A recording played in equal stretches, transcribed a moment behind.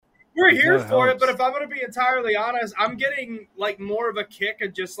we're here for it, but if I'm going to be entirely honest, I'm getting like more of a kick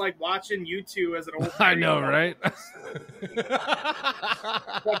of just like watching you two as an old. I know, right?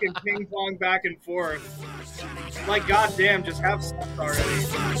 Fucking ping pong back and forth. Like, goddamn, just have sex already.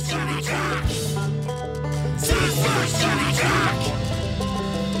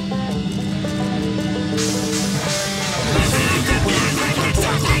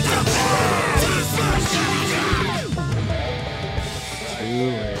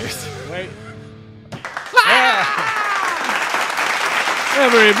 Wait.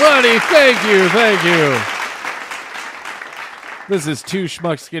 Everybody, thank you. This is two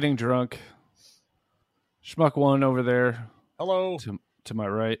schmucks getting drunk. Schmuck one over there. Hello. To my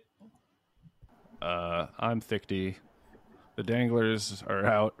right. I'm Thick D. The danglers are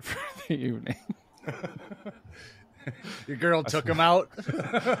out for the evening. Your girl took him out.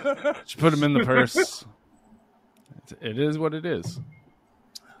 She put him in the purse. It is what it is.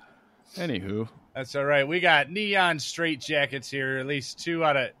 Anywho. That's all right. We got Neon Staghtjackets here. At least 2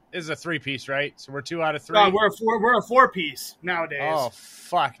 out of... This is a 3-piece, right? So we're 2 out of 3. No, we're a 4-piece nowadays. Oh,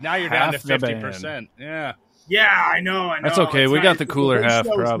 fuck. Now you're down to Half the 50%. band. Yeah. Yeah, I know. That's okay. We got the cooler half,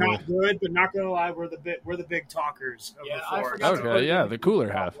 show's probably. Not good, but not gonna lie, we're the big talkers. Of the I four. forgot. Okay, yeah, the cooler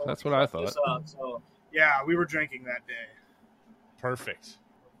half. That's what I thought. So. Yeah, we were drinking that day. Perfect.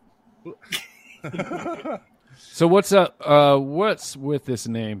 So what's up? What's with this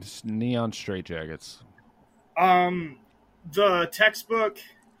name, Neon Staghtjackets? The textbook,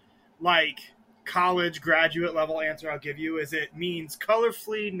 like college graduate level answer I'll give you is it means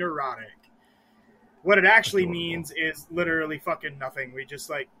colorfully neurotic. What it actually means is literally fucking nothing. We just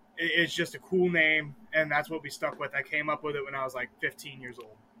like it's just a cool name, and that's what we stuck with. I came up with it when I was like 15 years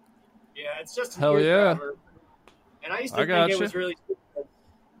old. Yeah, it's just hell yeah. Forever. And I used to think it was really stupid,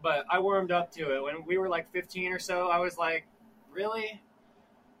 but I warmed up to it. When we were like 15 or so, I was like, really?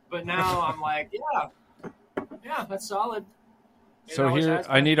 But now I'm like, yeah, that's solid. So here,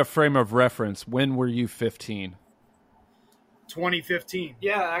 I need a frame of reference. When were you 15? 2015.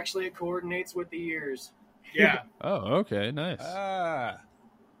 Yeah, actually, it coordinates with the years. Yeah. Oh, okay, nice. Yeah,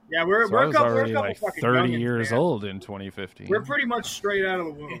 So we're I was already we're a like couple 30 youngins, years man. old in 2015. We're pretty much straight out of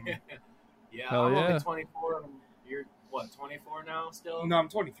the womb. Yeah, Hell I'm yeah. only 24. And you're, what, 24 now still? No, I'm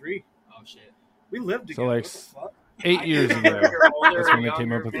 23. Oh, shit. We lived So together. like What the fuck? 8 years ago. You're older, That's when they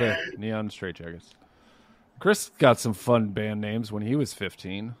came younger, up with man. the Neon Staghtjackets. Chris got some fun band names when he was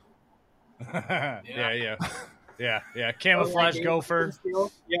 15. Yeah. Camouflage Gopher.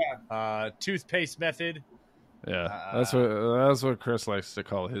 Yeah. Toothpaste Method. Yeah, that's what Chris likes to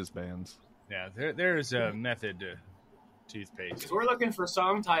call his bands. Yeah, there's a method to toothpaste. 'Cause we're looking for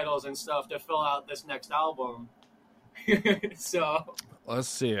song titles and stuff to fill out this next album. So Let's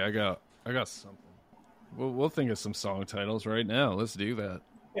see. I got something. We'll think of some song titles right now. Let's do that.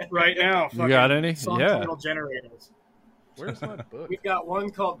 Right now. You got any? Song Yeah. title generators. Where's my book? we've got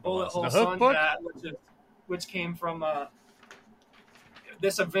one called Bullet Hole The Hook Sun book? Hat, which came from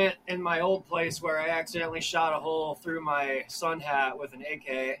this event in my old place where I accidentally shot a hole through my sun hat with an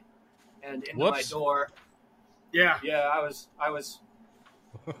AK and into my door. Yeah. Yeah, I was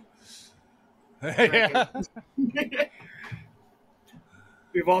Yeah.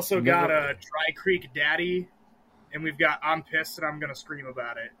 We've also got a Dry Creek Daddy, and we've got I'm Pissed and I'm Gonna Scream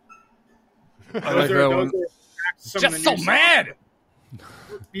About It. I like that one. Some Just of the so new mad. songs.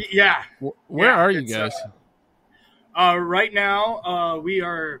 Yeah. Where are you it's, guys? Right now, we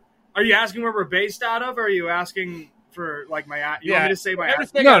are. Are you asking where we're based out of, or are you asking for like my? You want me to say my?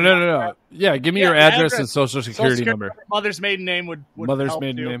 Everything No. Yeah, give me your address and social Social security number. Mother's maiden name would Mother's help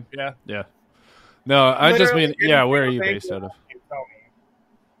maiden too. name. Yeah. No, I just Literally mean, yeah, where are you anything based out of? you tell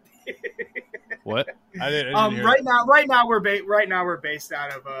me. What? I didn't hear Right now we're based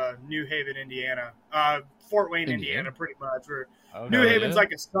out of New Haven, Indiana. Fort Wayne, Indiana, pretty much. New Haven's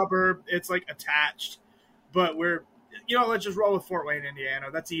like a suburb. It's like attached, but let's just roll with Fort Wayne,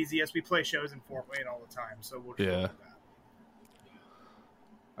 Indiana. That's easiest. We play shows in Fort Wayne all the time, so we'll just roll with that.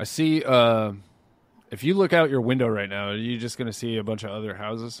 I see. If you look out your window right now, are you just going to see a bunch of other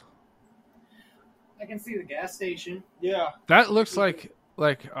houses? I can see the gas station. Yeah. That looks like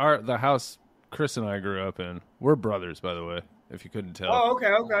the house Chris and I grew up in. We're brothers, by the way, if you couldn't tell. Oh, okay.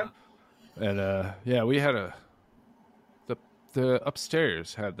 And yeah, we had the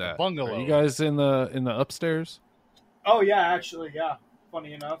upstairs had that bungalow. Are you guys in the upstairs? Oh yeah, actually, yeah.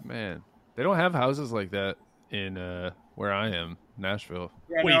 Funny enough. Man, they don't have houses like that in where I am, Nashville.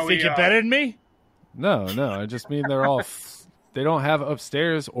 Yeah, What, you think you're better than me? No. I just mean they're all. They don't have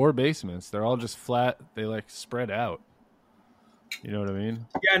upstairs or basements. They're all just flat. They like spread out. You know what I mean?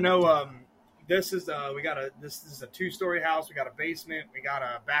 Yeah, no. this is this is a 2-story house. We got a basement. We got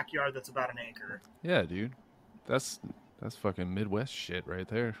a backyard that's about an acre. Yeah, dude. That's fucking Midwest shit right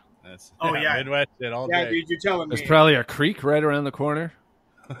there. That's Midwest shit all day. Yeah, dude, you're telling me. There's probably a creek right around the corner.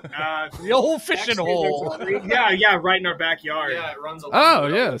 The old fishing hole. Yeah, right in our backyard. Yeah, it runs along. Oh,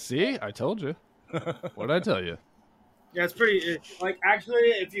 yeah. See? I told you. What'd I tell you? Yeah, it's pretty.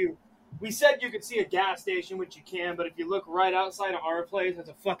 Actually, we said you could see a gas station, which you can, but if you look right outside of our place, it's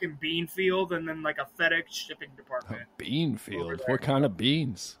a fucking bean field and then like a FedEx shipping department. A bean field? What kind of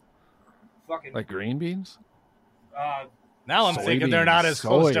beans? Fucking like green beans? Now I'm thinking they're not as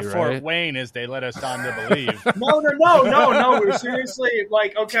close to Fort Wayne as they let us on to believe. No. We're seriously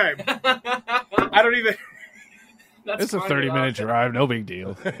like, okay. I don't even. It's a 30-minute drive, no big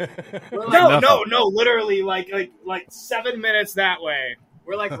deal. No, literally like 7 minutes that way.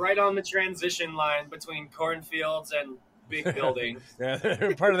 We're like right on the transition line between cornfields and big buildings. Yeah,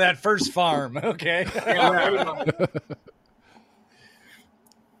 they're part of that first farm. Okay.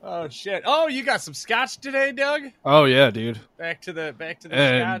 Oh shit! Oh, you got some scotch today, Doug? Oh yeah, dude. Back to the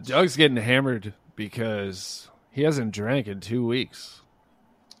and scotch. Doug's getting hammered because he hasn't drank in 2 weeks.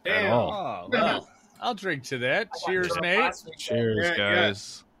 Damn. At all. Oh, well, I'll drink to that. Cheers, mate. Cheers,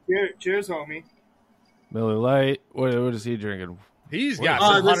 guys. Yeah. Cheers, homie. Miller Lite. What is he drinking? He's got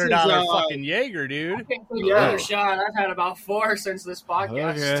some $100 fucking Jaeger, dude. I can't take another shot. I've had about 4 since this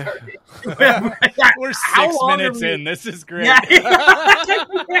podcast started. We're 6 minutes in. This is great.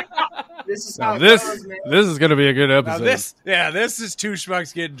 This is how this goes, man. This is gonna be a good episode. This is 2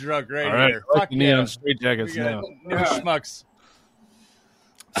 schmucks getting drunk right all right, here. Fuck Fuck Neon yeah. Staghtjackets now. New schmucks.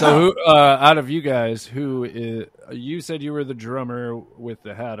 So, who out of you guys, you said you were the drummer with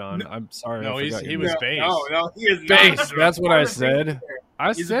the hat on? I'm sorry. No, I forgot he was bass. No, he is bass. not. That's what I said.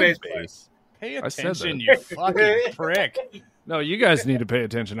 I He's said a bass bass. Pay I said attention, that. you fucking prick. No, you guys need to pay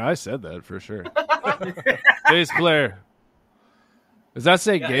attention. I said that for sure. Bass player. Does that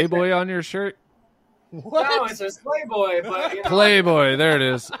say gay boy on your shirt? What? No, it says Playboy, but you know, Playboy. There it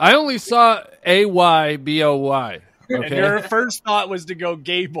is. I only saw AYBOY. And Okay. your first thought was to go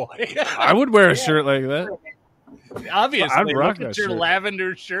gay boy. I would wear a shirt like that. Obviously, I'd rock look at that your shirt.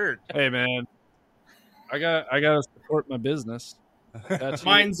 lavender shirt. Hey man, I got to support my business. That's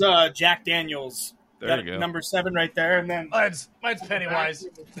Mine's Jack Daniels. There Got you go. Number 7 right there, and then Mine's Pennywise.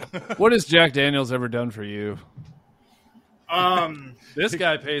 What has Jack Daniels ever done for you? um, This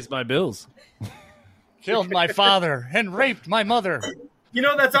guy pays my bills. Killed my father and raped my mother.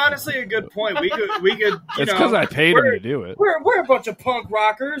 that's honestly a good point. We could. It's because I paid him to do it. We're a bunch of punk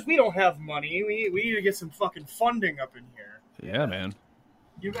rockers. We don't have money. We need to get some fucking funding up in here. Yeah, man.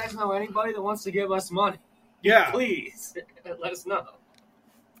 you guys know anybody that wants to give us money? Yeah. Please let us know.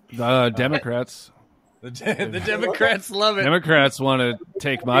 The Democrats. The Democrats love it. Democrats want to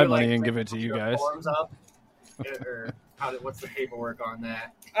take my Maybe, money like, and give it to you guys. Forms up, or what's the paperwork on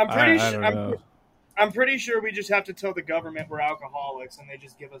that? I'm pretty I sure. don't know. I'm pretty sure we just have to tell the government we're alcoholics, and they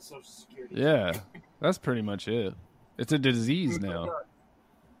just give us Social Security. Yeah, that's pretty much it. It's a disease now.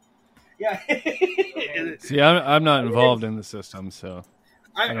 Yeah. See, I'm not involved in the system, so.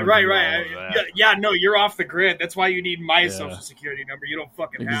 I don't Right. do all of that. Yeah, no, you're off the grid. That's why you need my Yeah. Social Security number. You don't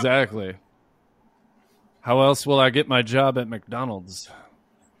fucking have Exactly. How else will I get my job at McDonald's?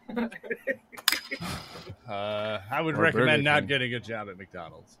 I would Or recommend Burger not King. getting a job at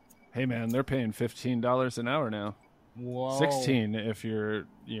McDonald's. Hey, man, they're paying $15 an hour now. Whoa. 16 if you've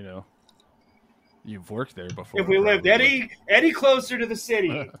worked there before. If we lived any closer to the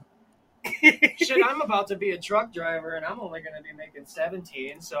city. Shit, I'm about to be a truck driver, and I'm only going to be making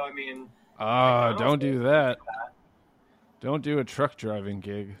 17. So I mean, Don't do that. Don't do a truck driving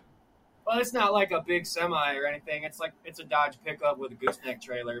gig. well, it's not like a big semi or anything. It's like it's a Dodge pickup with a gooseneck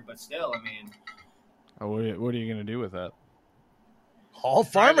trailer, but still, I mean, What are you going to do with that? Haul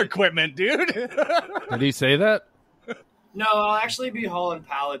farm equipment, dude. Did he say that? no, I'll actually be hauling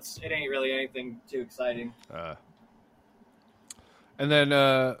pallets. It ain't really anything too exciting. And then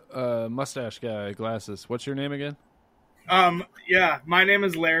mustache guy, glasses. What's your name again? Yeah, my name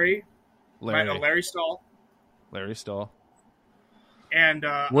is Larry. Larry. Larry Stahl. Larry Stahl. And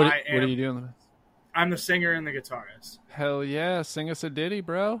What are you doing? I'm the singer and the guitarist. Hell yeah! Sing us a ditty,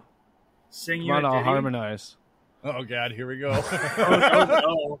 bro. Sing Come you on, a I'll ditty? harmonize. Oh God, here we go.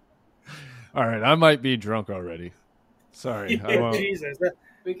 Oh, All right, I might be drunk already. Sorry, I won't. Jesus.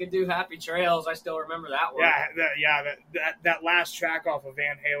 We could do Happy Trails. I still remember that one. That last track off of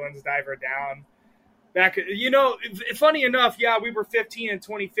Van Halen's Diver Down. Funny enough, yeah, we were 15 in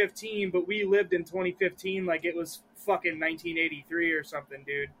 2015, but we lived in 2015 like it was fucking 1983 or something,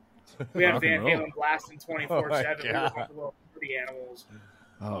 dude. We had Rock and Van roll. Halen blasting 24/7. We were God. like little party animals.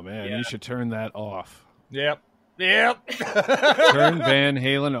 Oh man, you should turn that off. Yep. Turn Van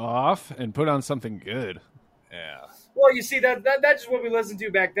Halen off and put on something good. Yeah. Well, you see that's just what we listened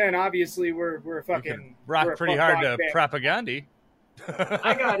to back then. Obviously, we're fucking rock pretty hard to propaganda.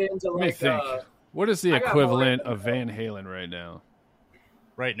 I got into Let me think. What is the equivalent of Van Halen right now?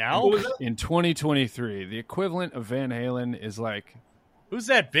 Right now? In 2023, the equivalent of Van Halen is like... Who's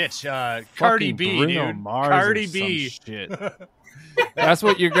that bitch? Cardi B, Bruno dude. Mars Cardi or B. some shit. That's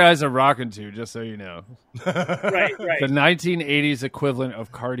what you guys are rocking to, just so you know. Right. The 1980s equivalent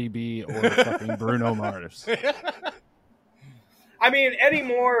of Cardi B or fucking Bruno Mars. I mean, any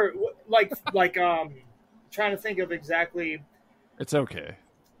more trying to think of exactly. It's okay.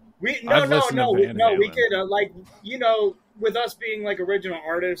 We could with us being like original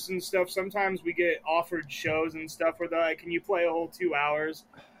artists and stuff. Sometimes we get offered shows and stuff where they're like, "Can you play a whole 2 hours?"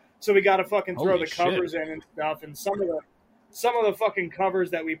 So we got to fucking throw the covers in and stuff. And some of the fucking covers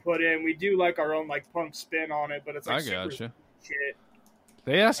that we put in, we do like our own like punk spin on it, but it's like super shit.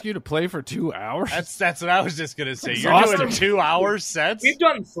 They ask you to play for 2 hours? That's what I was just gonna say. You're doing 2 hour sets? We've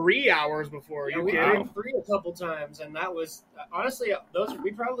done 3 hours before. Yeah, we've done 3 a couple times, and that was honestly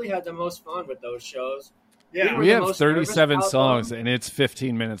we probably had the most fun with those shows. Yeah, we have 37 songs, and it's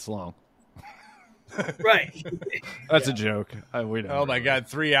 15 minutes long. Right. That's a joke. We don't. Oh my god,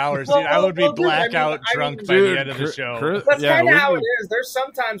 3 hours, dude! I would be blackout drunk by the end of the show. That's kind of how it is. There's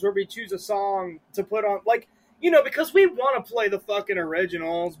sometimes where we choose a song to put on, like. Because we want to play the fucking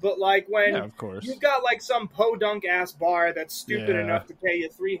originals, but like when of course. you've got like some podunk ass bar that's stupid enough to pay you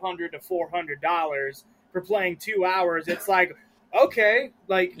 $300 to $400 for playing 2 hours, it's like, okay,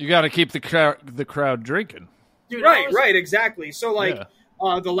 like you got to keep the crowd drinking. Dude, right, exactly. So like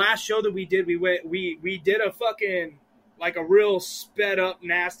the last show that we did, we did a fucking like a real sped up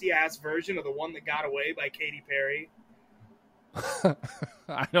nasty ass version of The One That Got Away by Katy Perry.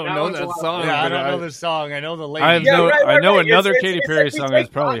 I don't know that song. Yeah, I don't know the song. I know the lady. I know another Katy Perry song is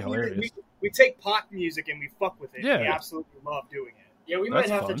probably hilarious. We take pop music and we fuck with it. Yeah. We absolutely love doing it. Yeah, we might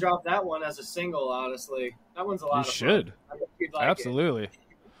have to drop that one as a single, honestly. That one's a lot of fun. You should. Absolutely.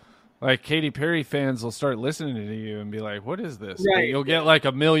 Like, Katy Perry fans will start listening to you and be like, what is this? Right. You'll get like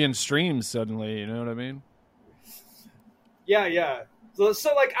 1 million streams suddenly, you know what I mean? Yeah.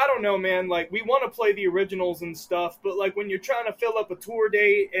 So, like, I don't know, man. Like, we want to play the originals and stuff, but, like, when you're trying to fill up a tour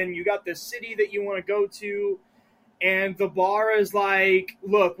date and you got this city that you want to go to, and the bar is like,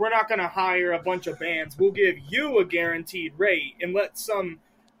 look, we're not going to hire a bunch of bands. We'll give you a guaranteed rate and let some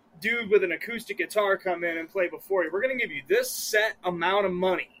dude with an acoustic guitar come in and play before you. We're going to give you this set amount of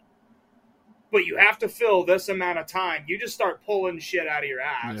money, but you have to fill this amount of time. You just start pulling shit out of your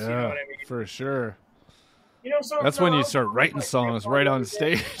ass. Yeah, you know what I mean? For sure. That's when you start writing songs right on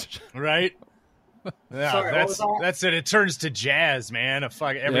stage. Right? Yeah, Sorry, that's it. It turns to jazz, man.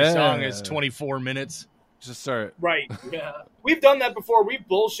 Every song is 24 minutes. Just start. Right. Yeah. We've done that before. We've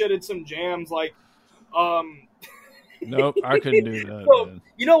bullshitted some jams like Nope, I couldn't do that. So, man.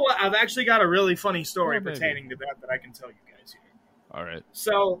 You know what? I've actually got a really funny story pertaining to that I can tell you guys here. All right.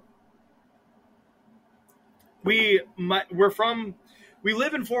 So we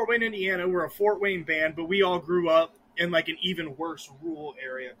live in Fort Wayne, Indiana. We're a Fort Wayne band, but we all grew up in like an even worse rural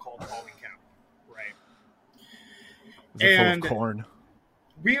area called Paulding County, right? Is it full of corn?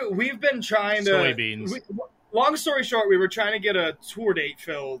 We've been trying to soybeans. Long story short, we were trying to get a tour date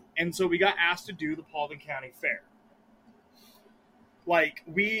filled, and so we got asked to do the Paulding County Fair. Like,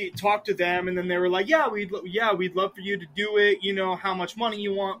 we talked to them, and then they were like, "Yeah, we'd love for you to do it. You know how much money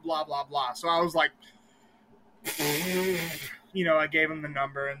you want, blah blah blah." So I was like. I gave them the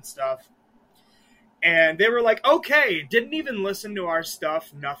number and stuff. And they were like, okay, didn't even listen to our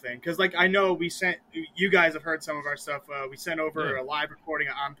stuff, nothing. Because, like, I know you guys have heard some of our stuff. We sent over a live recording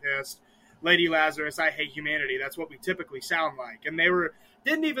of I'm Pissed, Lady Lazarus, I Hate Humanity. That's what we typically sound like. And they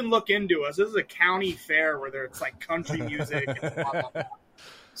didn't even look into us. This is a county fair where it's like country music and blah, blah, blah.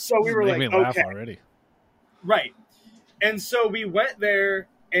 So we were like, okay. Laugh already. Right. And so we went there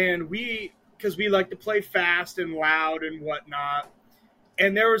and because we like to play fast and loud and whatnot.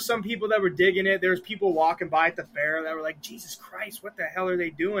 And there were some people that were digging it. There was people walking by at the fair that were like, Jesus Christ, what the hell are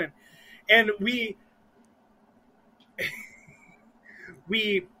they doing? And we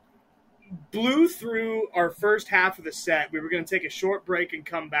blew through our first half of the set. We were going to take a short break and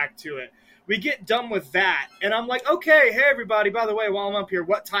come back to it. We get done with that. And I'm like, okay, hey, everybody, by the way, while I'm up here,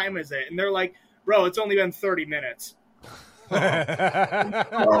 what time is it? And they're like, bro, it's only been 30 minutes.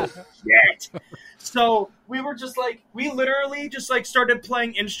 Oh shit. So we were just like, we literally just like started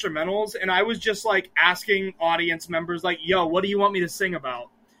playing instrumentals, and I was just like asking audience members like, yo, what do you want me to sing about?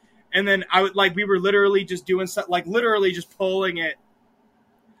 And then we were literally just doing stuff, like literally just pulling it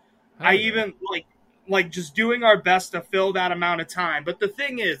I even like just doing our best to fill that amount of time. But the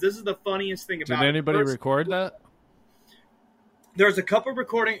thing is, this is the funniest thing about it. Did anybody record that? There's a couple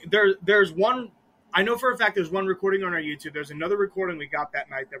recording. There's one. I know for a fact there's one recording on our YouTube. There's another recording we got that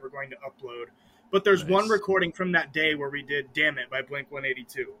night that we're going to upload. But there's one recording from that day where we did "Damn It" by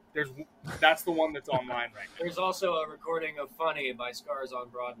Blink-182. That's the one that's online right now. There's also a recording of "Funny" by Scars on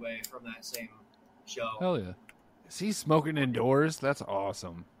Broadway from that same show. Hell yeah! Is he smoking indoors? That's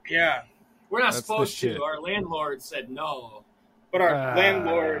awesome. Yeah, we're not supposed to. Our landlord said no. But our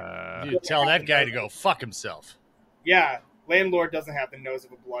landlord, you tell that guy to go fuck himself. Yeah, landlord doesn't have the nose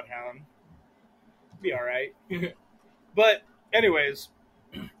of a bloodhound. Be all right. But anyways,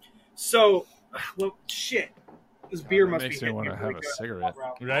 so. Well, shit. This beer must be hitting me. Want to have a cigarette,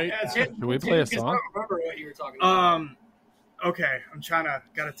 right? Should we play a song? I don't remember what you were talking about. Okay.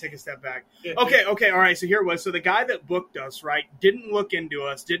 Gotta take a step back. Okay. All right. So here it was. So the guy that booked us, right, didn't look into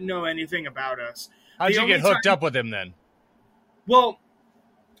us, didn't know anything about us. How'd you get hooked up with him then? Well,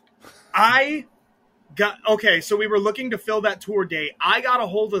 so we were looking to fill that tour date. I got a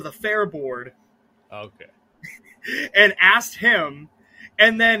hold of the fair board. Okay. And asked him.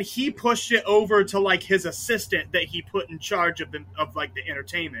 And then he pushed it over to like his assistant that he put in charge of the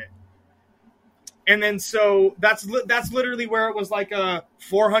entertainment. And then so that's literally where it was like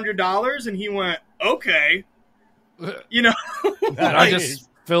 $400, and he went, okay, you know. I just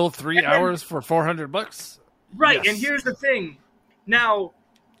fill 3 hours for $400, right? Yes. And here's the thing, now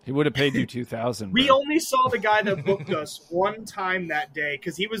he would have paid you $2,000. We only saw the guy that booked us one time that day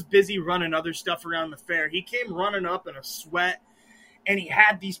because he was busy running other stuff around the fair. He came running up in a sweat. And he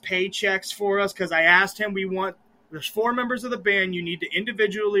had these paychecks for us because I asked him, there's 4 members of the band. You need to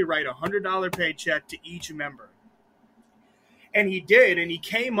individually write a $100 paycheck to each member. And he did. And he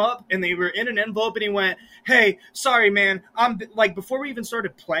came up and they were in an envelope and he went, hey, sorry, man. I'm like, before we even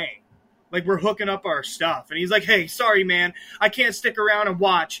started playing, like we're hooking up our stuff. And he's like, hey, sorry, man. I can't stick around and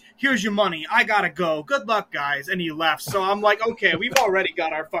watch. Here's your money. I got to go. Good luck, guys. And he left. So I'm like, okay, we've already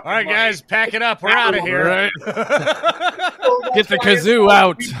got our fucking all right, money. guys, pack it up. We're out of here. Right? Get the kazoo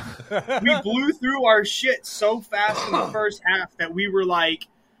out. We blew through our shit so fast in the first half that we were like,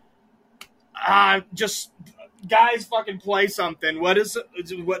 just guys, fucking play something. What does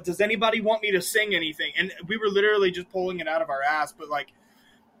anybody want me to sing anything? And we were literally just pulling it out of our ass. But like,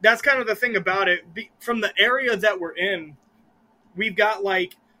 that's kind of the thing about it. From the area that we're in, we've got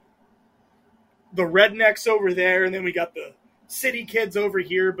like the rednecks over there, and then we got the city kids over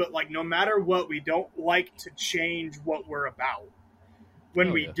here. But like, no matter what, we don't like to change what we're about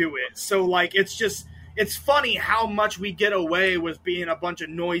when we do it. So like, it's funny how much we get away with being a bunch of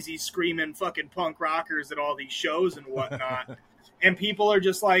noisy, screaming fucking punk rockers at all these shows and whatnot. And people are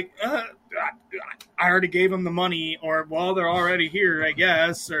just like, I already gave them the money, or, well, they're already here, I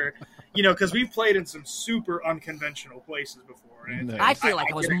guess. Or, you know, because we've played in some super unconventional places before. And I feel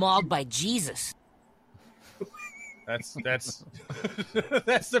like I was mauled by Jesus. That's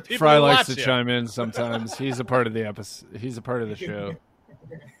the people Fry who likes watch to you. chime in sometimes. He's a part of the episode. He's a part of the show.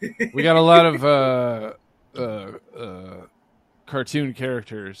 We got a lot of cartoon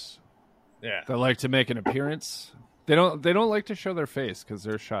characters that like to make an appearance. They don't like to show their face because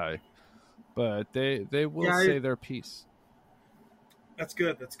they're shy, but they will say their piece. That's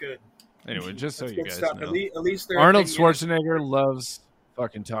good. Anyway, just so That's you good guys stuff. know, At least Arnold Schwarzenegger loves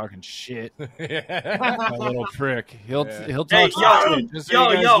fucking talking shit. That little prick. He'll talk shit. Just so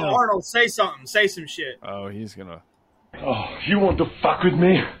you guys know. Arnold, say something. Say some shit. Oh, he's gonna. Oh, you want to fuck with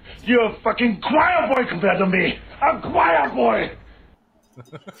me? You're a fucking choir boy compared to me. I'm choir boy.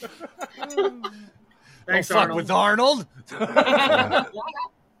 Thanks, fuck Arnold. with Arnold.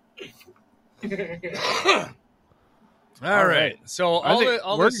 All right. So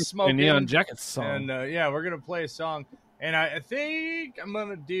all this smoking, Neon Jackets song, and we're gonna play a song, and I think I'm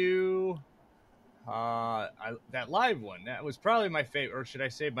gonna do that live one. That was probably my favorite, or should I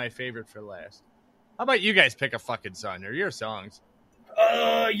save my favorite for last? How about you guys pick a fucking song or your songs?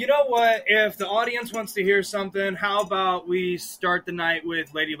 You know what? If the audience wants to hear something, how about we start the night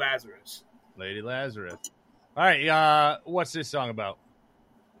with Lady Lazarus? Lady Lazarus. All right. What's this song about?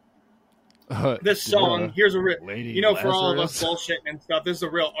 This song, here's a real, Lady you know, for all of Lazarus. us bullshitting and stuff, this is a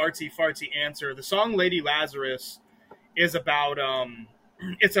real artsy-fartsy answer. The song Lady Lazarus is about,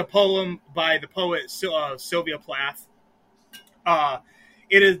 it's a poem by the poet Sylvia Plath.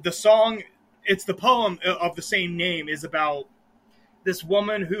 It is the song, it's the poem of the same name, is about this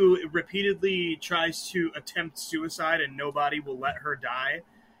woman who repeatedly tries to attempt suicide and nobody will let her die.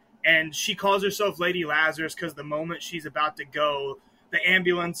 And she calls herself Lady Lazarus because the moment she's about to go, the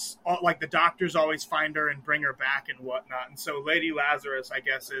ambulance, like the doctors always find her and bring her back and whatnot. And so Lady Lazarus, I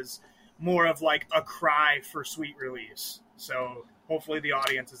guess, is more of like a cry for sweet release. So hopefully the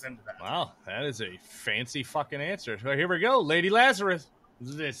audience is into that. Wow, that is a fancy fucking answer. So here we go, Lady Lazarus.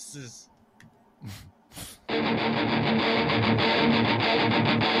 This is. 1,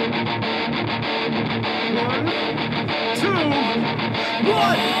 2,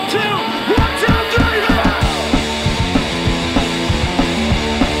 1, 2, 1, 2, 3, go!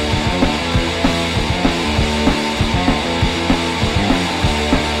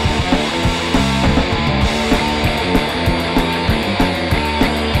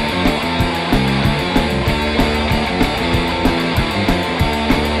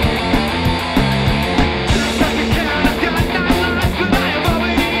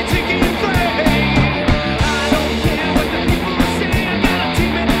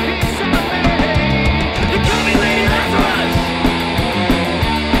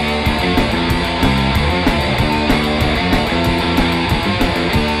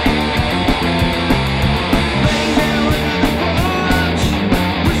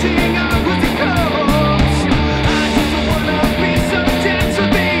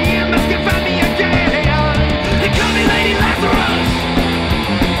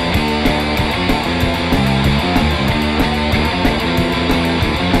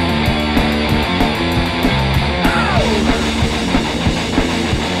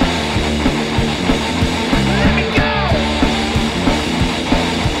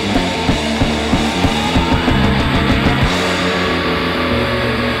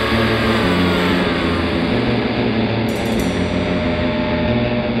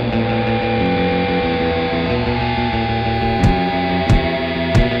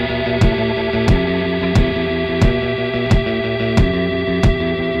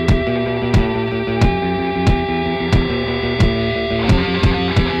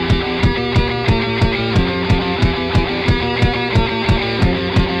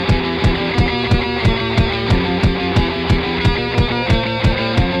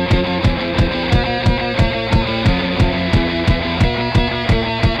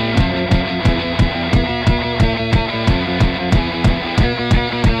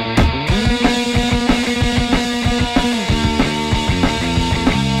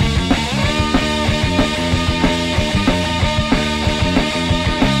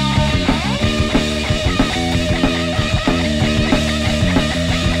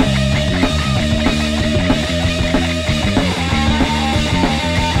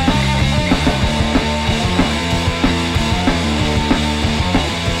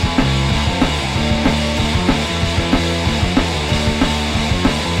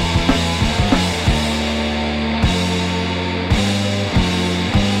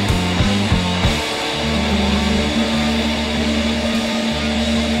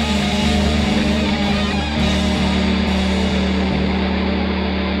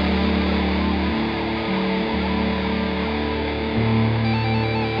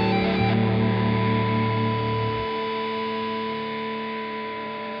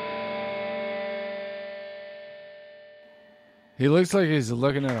 He looks like he's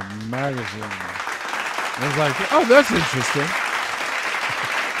looking at a magazine. I was like, oh, that's interesting.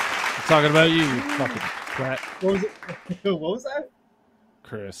 I'm talking about you, you fucking twat. What was it? What was that?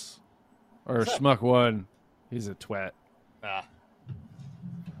 Chris. Or Schmuck1. He's a twat.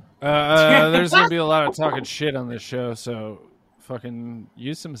 There's going to be a lot of talking shit on this show, so fucking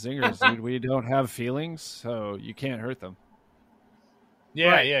use some zingers, dude. We don't have feelings, so you can't hurt them.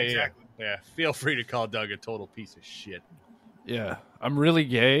 Yeah, Right, yeah. exactly. Yeah, feel free to call Doug a total piece of shit. Yeah, I'm really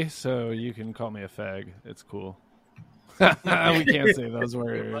gay, so you can call me a fag. It's cool. We can't say those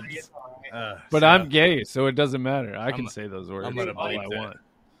words. But I'm gay, so it doesn't matter. I can say those words all I want.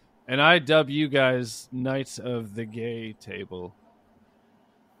 And I dub you guys Knights of the Gay Table.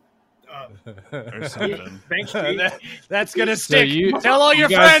 Or something. That's going to stick. So tell all your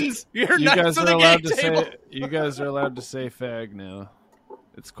friends you're Knights of the Gay Table. You guys are allowed to say fag now.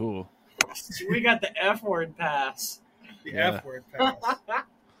 It's cool. We got the F word pass. The F word pass.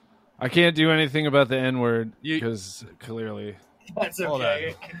 I can't do anything about the N word because clearly that's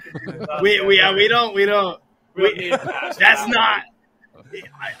okay. we don't. That's not.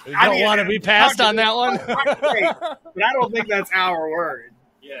 I don't want to be passed on that one. But I don't think that's our word.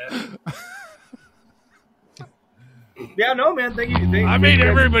 Yeah. Yeah, no, man. Thank you. I made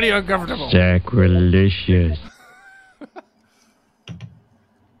everybody uncomfortable. Sacrilegious.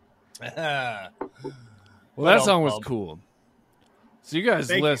 Well, that song was cool. So you guys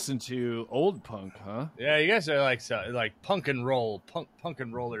listen to old punk, huh? Yeah, you guys are like punk and roll, punk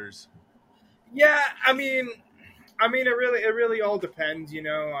and rollers. Yeah, I mean, I mean, it really all depends, you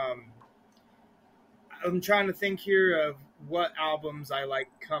know. I'm trying to think here of what albums I like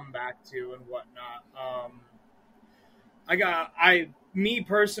come back to and whatnot. Me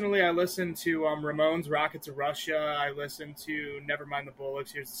personally, I listen to Ramones, Rocket to Russia. I listen to Nevermind the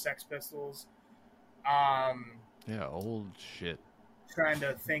Bollocks, Here's the Sex Pistols. Yeah, old shit. Trying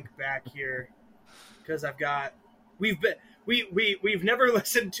to think back here because we've never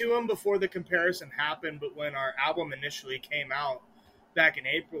listened to them before the comparison happened, but when our album initially came out back in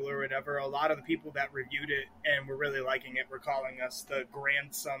April or whatever, a lot of the people that reviewed it and were really liking it were calling us the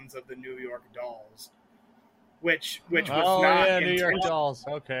grandsons of the New York Dolls. Which was not New York Dolls.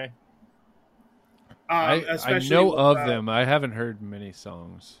 Okay. I know of them. I haven't heard many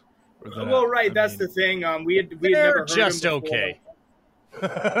songs. Well, right. That's the thing. We had never heard just them okay.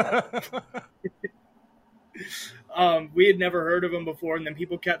 We had never heard of them before, and then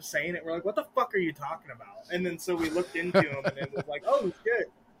people kept saying it. We're like, "What the fuck are you talking about?" And then so we looked into them, and it was like, "Oh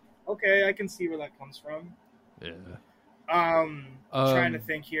shit, okay, I can see where that comes from." Yeah. Trying to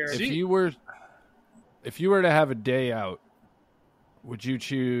think here. If you were to have a day out, would you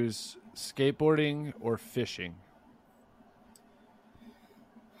choose skateboarding or fishing?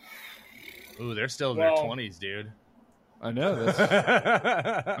 Ooh, they're still in their 20s, dude. I know.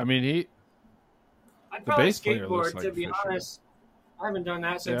 I mean, I'd probably bass player looks skateboard, like to be Fisher. honest. I haven't done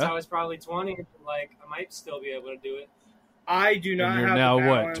that since I was probably 20. Like, I might still be able to do it. I do not and you're have now the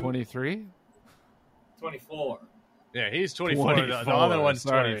what, balance. 23? 24. Yeah, he's 24. The other one's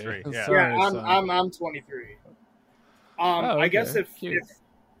 23. Yeah, I'm 23. Okay. I guess if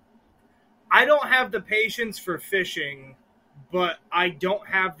I don't have the patience for fishing, but I don't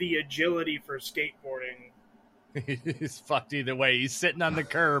have the agility for skateboarding. He's fucked either way. He's sitting on the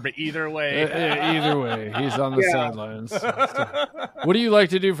curb either way. Either way, he's on the sidelines. What do you like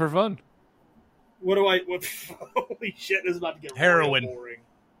to do for fun? Holy shit, this is about to get heroin. Real boring.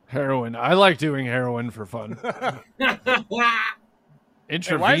 Heroin. I like doing heroin for fun.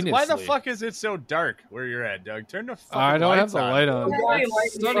 Intravenously. Why the fuck is it so dark where you're at, Doug? Turn the fucking I don't have lights the on. light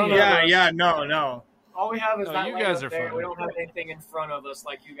on. No. All we have is that you light guys up are there. fine. We don't have anything in front of us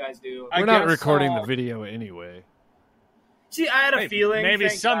like you guys do. We're not recording the video anyway. See, I had a feeling. Maybe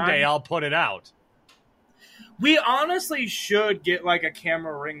someday I'll put it out. We honestly should get like a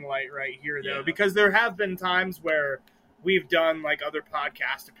camera ring light right here, though, because there have been times where we've done like other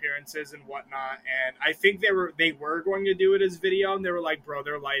podcast appearances and whatnot, and I think they were going to do it as video, and they were like, "Bro,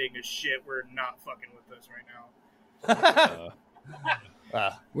 their lighting is shit. We're not fucking with this right now."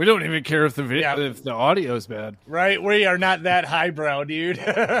 We don't even care if if the audio is bad. Right? We are not that highbrow, dude.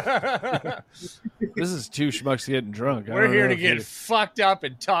 This is two schmucks getting drunk. We're here to get fucked up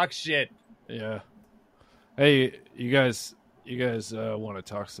and talk shit. Yeah. Hey, you guys want to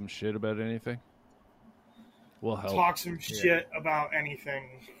talk some shit about anything? We'll help. Talk some shit about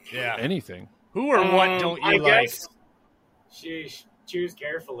anything. Yeah. Anything. Who or what don't you like? Sheesh. Choose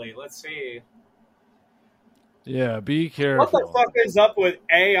carefully. Let's see. Yeah, be careful. What the fuck is up with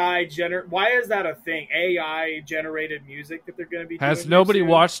AI Why is that a thing? AI generated music that they're going to be doing? Has nobody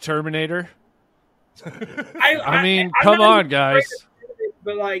watched Terminator? I mean, come on, guys.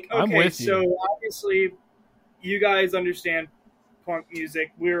 But like, okay, I'm with you. So obviously you guys understand punk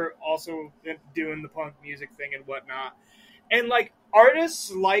music. We're also doing the punk music thing and whatnot. And like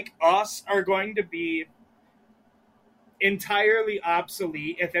artists like us are going to be entirely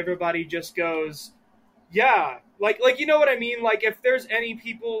obsolete if everybody just goes, yeah, like you know what I mean? Like if there's any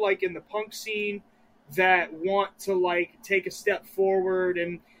people like in the punk scene that want to like take a step forward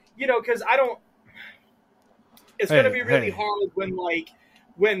and you know, because it's going to be really hard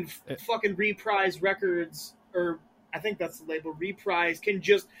when fucking Reprise Records, or I think that's the label, Reprise, can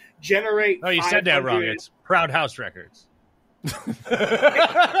just generate. Oh, you said that wrong. It's Proud House Records. I'm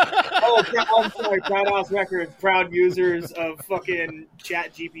sorry, Proud House Records, proud users of fucking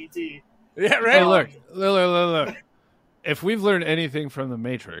ChatGPT. Yeah, right. Hey, look. If we've learned anything from The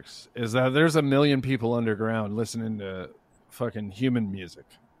Matrix, is that there's a million people underground listening to fucking human music.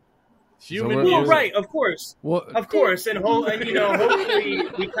 Well, right, of course, and you know, hopefully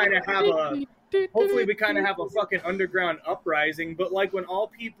we kind of have a fucking underground uprising. But like when all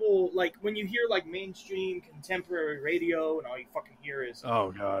people when you hear like mainstream contemporary radio and all you fucking hear is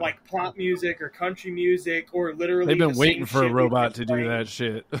like pop music or country music or literally they've been waiting for a robot to do that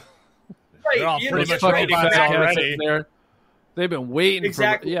shit. Right, they're all pretty much robots already. They've been waiting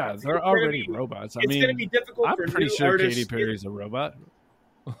exactly. for they're already robots. I mean, it's going to be difficult I'm for pretty new sure artists. Katy Perry's a robot.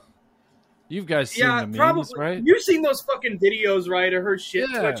 You guys seen the memes, probably. right? You've seen those fucking videos, right? Of her shit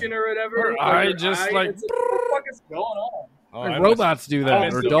twitching or whatever. I just what the fuck is going on? robots do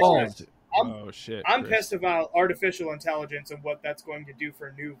that, or dolls. oh shit! I'm Chris. pissed about artificial intelligence and what that's going to do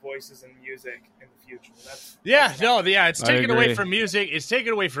for new voices and music in the future. It's taken away from music. It's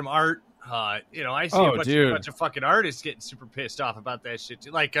taken away from art. I see a bunch of fucking artists getting super pissed off about that shit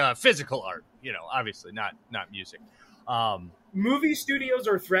too. Like physical art. Obviously not music. Movie studios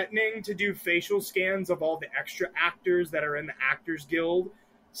are threatening to do facial scans of all the extra actors that are in the Actors Guild,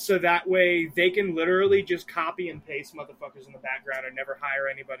 so that way they can literally just copy and paste motherfuckers in the background and never hire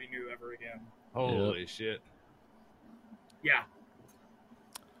anybody new ever again. Holy shit. Yeah.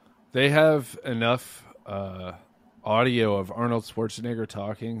 They have enough audio of Arnold Schwarzenegger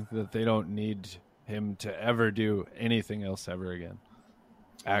talking that they don't need him to ever do anything else ever again.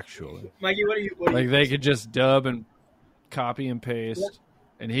 Actually. Mikey, what do you they could just dub and copy and paste,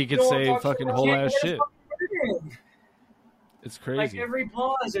 and he could say fucking whole ass shit. It's crazy. Like every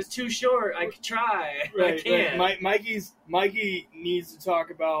pause is too short. I could try. Right, I can't. Right. Mikey needs to talk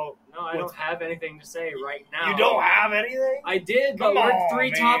about. No, I don't have anything to say right now. You don't have anything? I did, but we're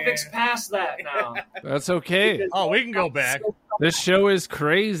 3 topics past that now. That's okay. We can go back. This show is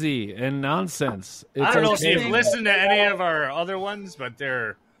crazy and nonsense. I don't know if you've listened to any of our other ones, but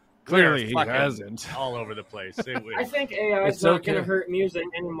they're clearly he hasn't. All over the place. I think AI is not going to hurt music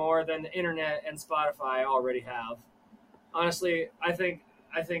any more than the internet and Spotify already have. Honestly, I think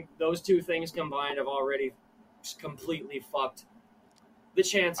those two things combined have already completely fucked the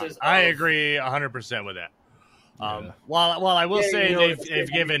chances. I agree 100% with that. While I will say they've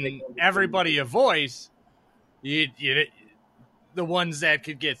given everybody a voice, the ones that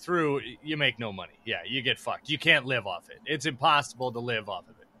could get through, you make no money. Yeah, you get fucked. You can't live off it. It's impossible to live off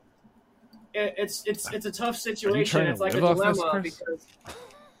of it. It's a tough situation. It's like a dilemma because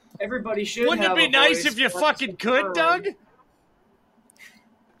everybody should. Wouldn't it be nice if you fucking could, Doug?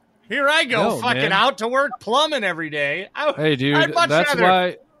 Here I go, out to work plumbing every day. Hey, dude, I'd much that's rather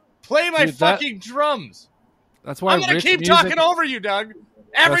why play my fucking drums. That's why I'm gonna keep talking over you, Doug.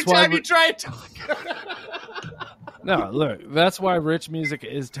 Every time you try to talk. No, look, that's why rich music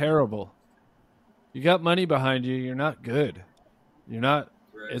is terrible. You got money behind you, you're not good. You're not.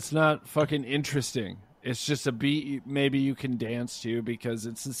 Right. It's not fucking interesting. It's just a beat maybe you can dance to because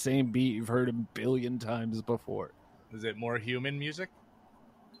it's the same beat you've heard a billion times before. Is it more human music?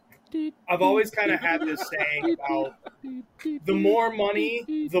 I've always kind of had this saying about the more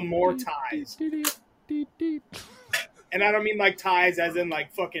money, the more ties. And I don't mean like ties as in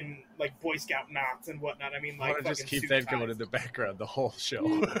like fucking like Boy Scout knots and whatnot. I mean like fucking just keep that going in the background the whole show.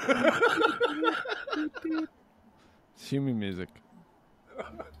 It's human music.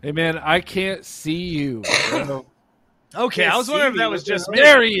 Hey man, I can't see you. Okay, I was wondering if that was just me.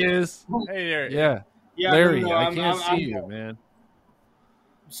 There he is. Hey there. Yeah. Larry, I can't see you, man.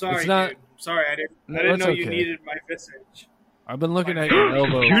 Sorry, dude. Sorry, I didn't know you needed my visage. I've been looking at your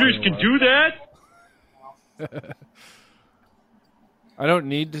elbow. Computers can do that? I don't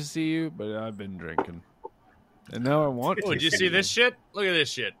need to see you, but I've been drinking. And now I want to. Did you see this shit? Look at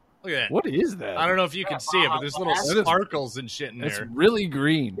this shit. Look at that. What is that? I don't know if you can see it, but there's little sparkles and shit in there. It's really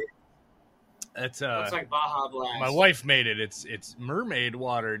green. It's looks like Baja Blast. My wife made it. It's mermaid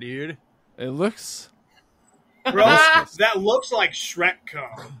water, dude. It looks... Bro, that looks like Shrek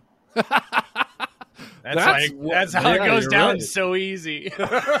cum. That's how it goes down so easy.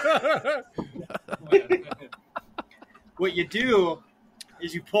 What you do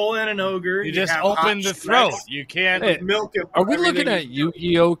is you pull in an ogre. You just open the throat. You can't milk it. Are we looking at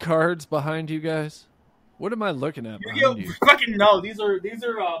Yu-Gi-Oh cards behind you guys? What am I looking at behind you? Fucking no. These are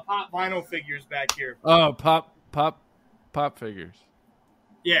pop vinyl figures back here. Oh, pop figures.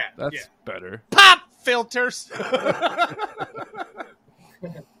 Yeah, that's better. Pop filters. You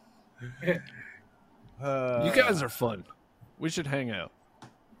guys are fun. We should hang out.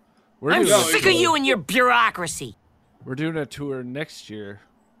 I'm sick of you and your bureaucracy. We're doing a tour next year,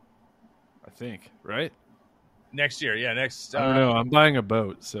 I think, right? Next year, yeah. I don't know. I'm buying a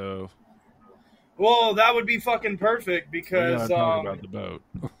boat, so. Well, that would be fucking perfect because talk about the boat.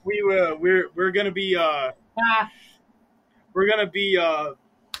 we're gonna be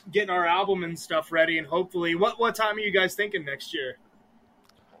getting our album and stuff ready, and hopefully, what time are you guys thinking next year?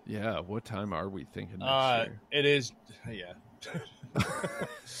 Yeah, what time are we thinking next year? It is, yeah.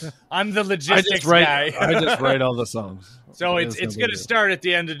 I'm the logistics guy. I just write all the songs. So it's going to start at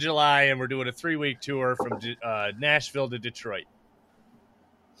the end of July, and we're doing a 3-week tour from Nashville to Detroit.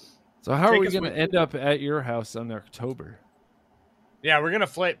 So how are we going to end up at your house in October? Yeah, we're going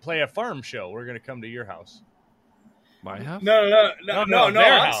to play a farm show. We're going to come to your house. My house? No.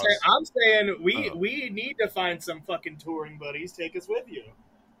 Their house. I'm saying we need to find some fucking touring buddies. Take us with you.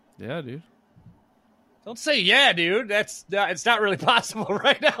 Yeah, dude. Don't say yeah, dude. It's not really possible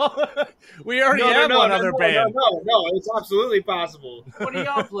right now. We already have one other band. No, it's absolutely possible. What do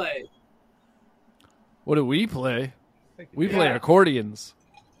y'all play? What do we play? We play accordions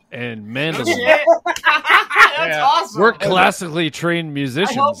and mandolin. That's awesome. We're classically trained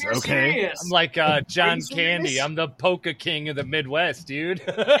musicians, okay? Serious. I'm like John Candy. I'm the polka king of the Midwest, dude.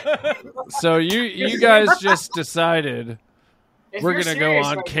 So you guys just decided we're going to go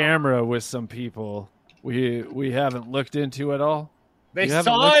on camera with some people we haven't looked into at all. They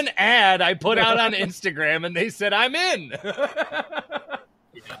saw an ad I put out on Instagram, and they said, I'm in.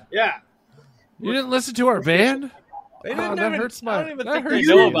 Yeah. You didn't listen to our band? They didn't that hurts my... I don't even that think hurts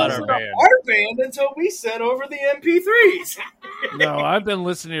they know me. about our band. Our band until we sent over the MP3s. No, I've been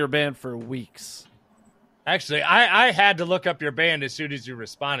listening to your band for weeks. Actually, I had to look up your band as soon as you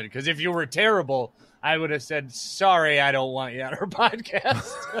responded, because if you were terrible, I would have said, sorry, I don't want you on our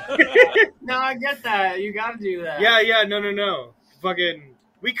podcast. No, I get that. You got to do that. Yeah, no. Fucking,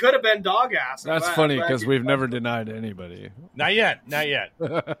 we could have been dog ass. That's funny, because we've never denied anybody. Not yet.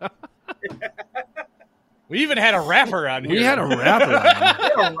 We even had a rapper on here. We had a rapper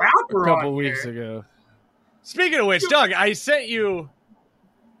on a couple weeks ago. Speaking of which, Doug, I sent you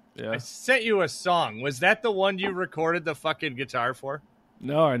Yeah. I sent you a song. Was that the one you recorded the fucking guitar for?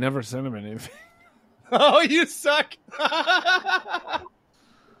 No, I never sent him anything. Oh, you suck.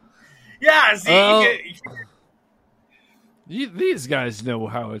 Yeah, see, these guys know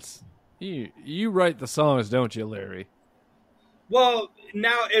how it's... You write the songs, don't you, Larry? Well,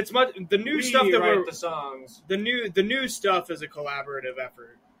 now it's much the new stuff that write we're the songs. the new stuff is a collaborative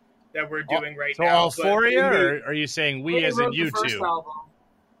effort that we're doing right so now. So all four of you, or are you saying we as in you two?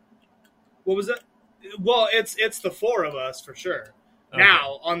 What was that? Well, it's the four of us for sure. Okay.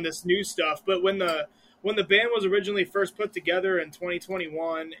 Now on this new stuff, but when the band was originally first put together in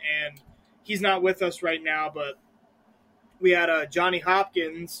 2021, and he's not with us right now, but we had Johnny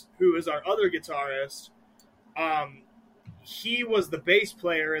Hopkins, who is our other guitarist. He was the bass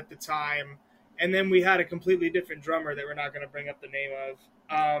player at the time, and then we had a completely different drummer that we're not going to bring up the name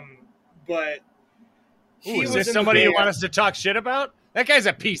of. But is this somebody you want us to talk shit about? That guy's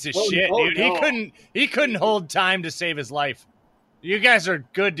a piece of shit, dude. No. He couldn't hold time to save his life. You guys are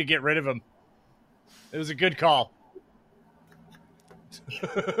good to get rid of him. It was a good call.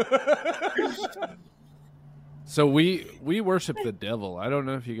 So we worship the devil. I don't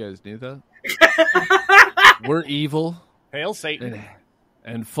know if you guys knew that. We're evil. Hail Satan.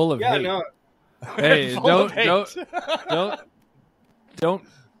 And full of hate. No. Hey, don't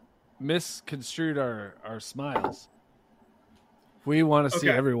misconstrue our smiles. We want to see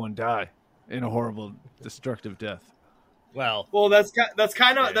everyone die in a horrible, destructive death. Well, that's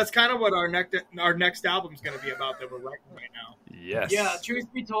kind of what our next album's going to be about that we're writing right now. Yes. Yeah.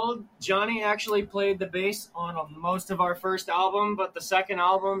 Truth be told, Johnny actually played the bass on most of our first album, but the second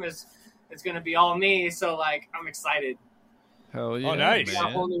album it's going to be all me. So like, I'm excited. Hell yeah! Oh, nice. We got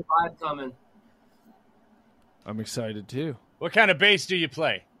a whole new vibe coming. I'm excited too. What kind of bass do you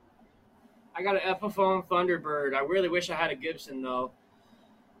play? I got an Epiphone Thunderbird. I really wish I had a Gibson though.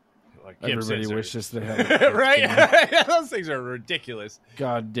 Like everybody wishes they had a right? Those things are ridiculous.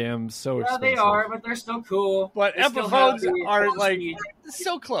 Goddamn, so expensive. Yeah, they are, but they're still cool. But Epiphones are like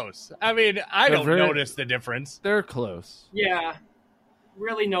so close. I mean, I don't notice the difference. They're close. Yeah.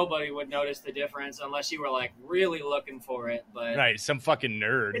 Really, nobody would notice the difference unless you were like really looking for it. But right, some fucking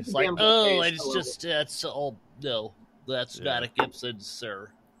nerd. It's like, oh, it's just that's all. No, that's not a Gibson, sir.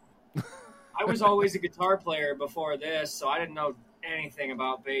 I was always a guitar player before this, so I didn't know anything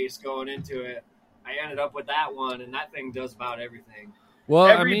about bass going into it. I ended up with that one, and that thing does about everything. Well,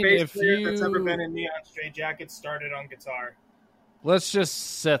 every bass player that's ever been in Neon Staghtjackets started on guitar. Let's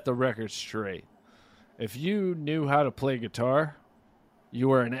just set the record straight. If you knew how to play guitar, you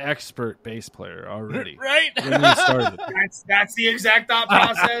were an expert bass player already. Right? When you started. That's the exact thought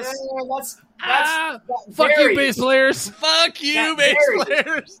process. Fuck you, bass players. Fuck you, bass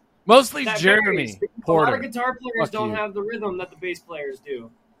players. Mostly Jeremy Porter. A lot of guitar players don't have the rhythm that the bass players do.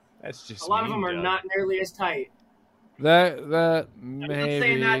 That's just a lot of them are not nearly as tight. That maybe. I'm not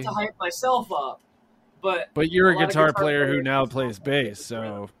saying that to hype myself up, but you're a guitar player who now plays bass,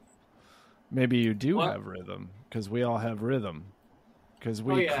 so maybe you do have rhythm because we all have rhythm because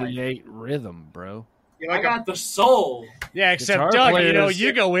we create rhythm, bro. I got the soul. Yeah, except Doug,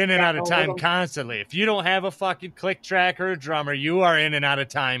 you go in and out of time constantly. If you don't have a fucking click track or a drummer, you are in and out of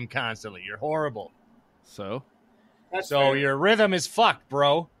time constantly. You're horrible. So your rhythm is fucked,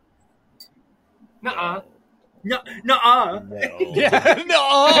 bro. Nuh-uh. No. Yeah,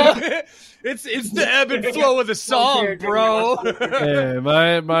 no. It's the ebb and flow of the song, bro. Hey,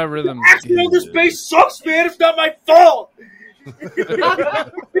 my rhythm. Actually, on this bass sucks, man. It's not my fault.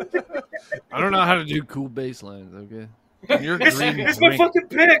 I don't know how to do cool bass lines. Okay. It's my fucking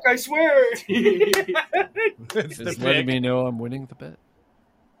pick, I swear. It's letting me know I'm winning the bet.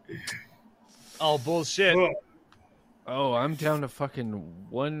 Oh, bullshit. Oh, I'm down to fucking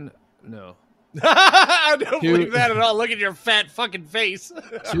one. No. I don't believe that at all. Look at your fat fucking face.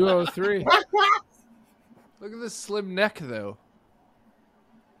 203. Look at this slim neck, though.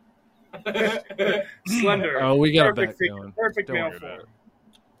 Slender. Oh, we got perfect a bet going. Perfect Don't male worry form.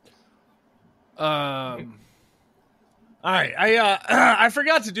 about it. All right, I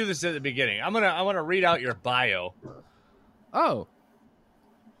forgot to do this at the beginning. I'm gonna read out your bio. Oh,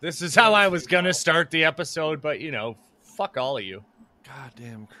 this is how I was gonna start the episode, but fuck all of you. God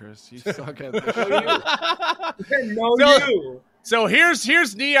damn, Chris, you suck at this. So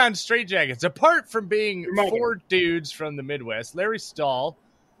here's Neon Staghtjackets. Apart from being four dudes from the Midwest, Larry Stahl,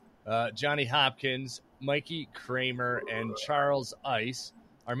 Johnny Hopkins, Mikey Kramer, and Charles Ice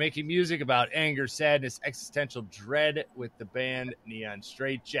are making music about anger, sadness, existential dread with the band Neon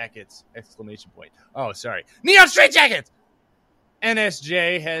Staghtjackets! ! Oh, sorry. Neon Staghtjackets!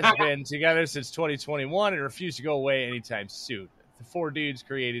 NSJ has been together since 2021 and refused to go away anytime soon. The four dudes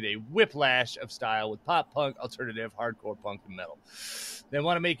created a whiplash of style with pop punk, alternative, hardcore punk, and metal. They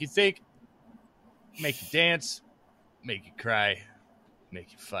want to make you think, make you dance, make you cry,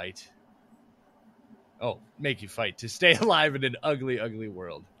 make you fight. Oh, make you fight to stay alive in an ugly, ugly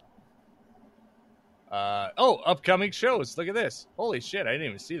world. Upcoming shows. Look at this. Holy shit, I didn't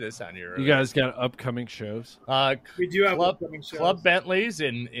even see this on your... You guys got upcoming shows? We do have upcoming shows. Club Bentley's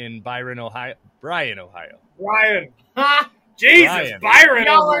in Bryan, Ohio. Brian. Jesus, Byron.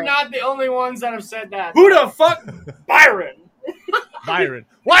 Y'all are not the only ones that have said that. Who the fuck? Byron. Byron.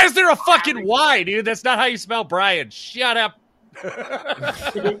 Why is there a fucking Y, dude? That's not how you spell Brian. Shut up.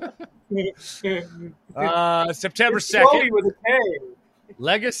 September 2nd. With a K.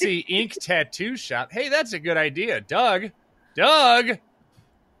 Legacy Ink Tattoo Shop. Hey, that's a good idea. Doug. Yeah,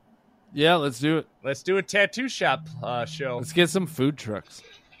 let's do it. Let's do a tattoo shop show. Let's get some food trucks.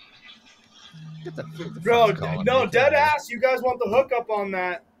 Bro, no, dead ass. You guys want the hookup on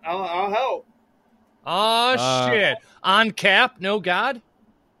that? I'll help. Oh, shit. On cap, no God?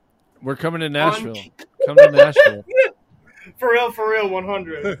 We're coming to Nashville. Come to Nashville. For real,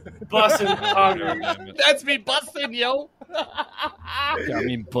 100. Bussin' poggers. That's me busting, yo. Got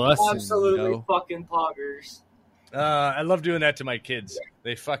me busting. Absolutely fucking poggers. I love doing that to my kids.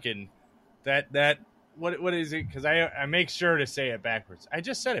 They fucking that what is it? Because I make sure to say it backwards. I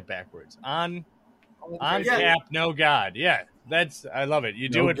just said it backwards. On cap, no God. Yeah, I love it. You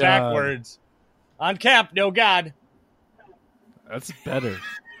do it backwards. On cap, no God. That's better.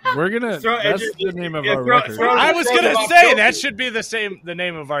 We're gonna. That's the name of our record. I was gonna say that should be the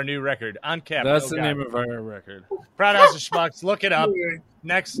name of our new record. On cap. That's the name of our record. Proud House of Schmucks. Look it up.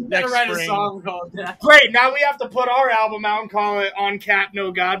 Next write spring. A song called that. Great. Now we have to put our album out and call it On Cap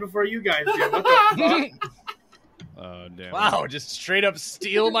No God before you guys do. What the fuck? Oh damn! Wow, just straight up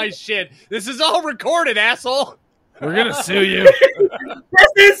steal my shit. This is all recorded, asshole. We're gonna sue you.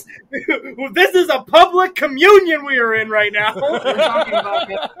 This is a public communion we are in right now. We're talking about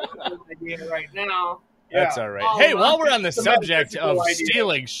that idea right now. That's all right. Hey, while we're on the subject of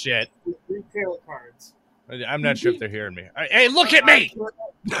stealing shit, retail cards. I'm not sure if they're hearing me. Hey, look at me,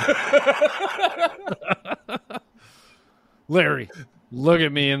 Larry. Look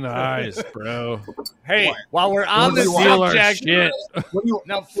at me in the eyes, bro. Hey, while we're on the subject, What do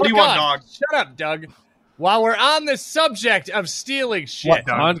you want, dog? Shut up, Doug. While we're on the subject of stealing shit.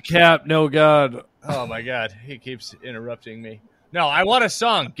 On cap, no God. Oh, my God. He keeps interrupting me. No, I want a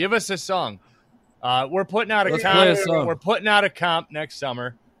song. Give us a song. We're putting out a comp. We're putting out a comp next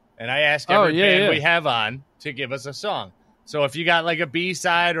summer, and I ask every band we have on to give us a song. So if you got like a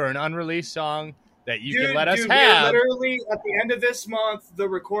B-side or an unreleased song that you can let us have. Literally, at the end of this month, the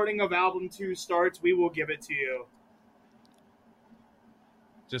recording of album 2 starts. We will give it to you.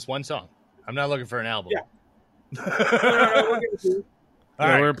 Just one song. I'm not looking for an album. Yeah.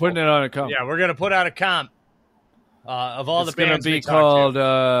 We're putting it on a comp. Yeah, we're going to put out a comp of all the bands we talked to. It's going to be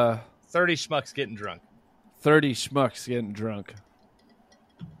called 30 Schmucks Getting Drunk. 30 Schmucks Getting Drunk.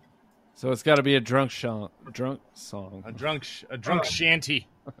 So it's got to be a drunk song. A drunk shanty.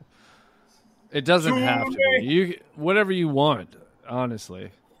 It doesn't have to be. Whatever you want,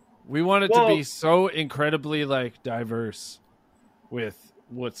 honestly. We want it to be so incredibly diverse with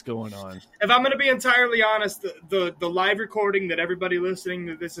what's going on. If I'm going to be entirely honest, the live recording that everybody listening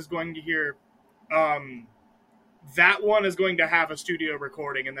to this is going to hear, that one is going to have a studio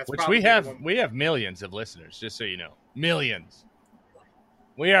recording, and that's which probably we have millions of listeners, just so you know, millions.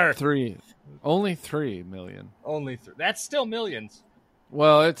 We are only 3 million. Only 3. That's still millions.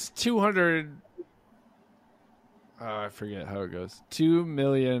 Well, it's 200. I forget how it goes.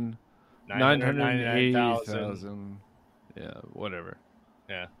 2,980,000. Yeah, whatever.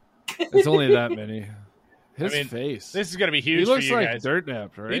 Yeah, it's only that many. His face. This is gonna be huge. He looks for you like guys. Dirt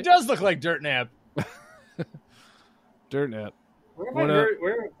Nap, right? He does look like Dirt Nap. Dirt Nap.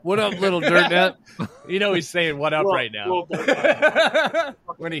 What up, little Dirt Nap? You know he's saying "what up" right now.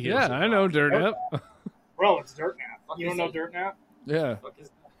 When he hears I know Dirt Nap. Bro, it's Dirt Nap. You don't know Dirt Nap? Yeah.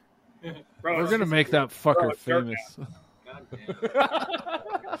 Bro, we're gonna make that fucker famous.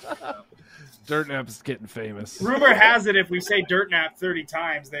 Dirt Nap's getting famous. Rumor has it if we say Dirt Nap 30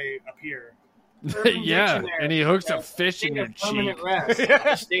 times, they appear. Yeah, and he hooks a fish in your cheek.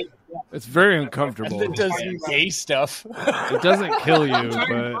 It's very uncomfortable. It does gay stuff. It doesn't kill you,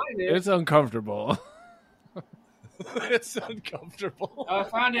 but it's uncomfortable. It's uncomfortable. Oh, I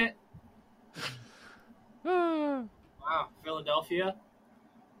found it. Wow, Philadelphia.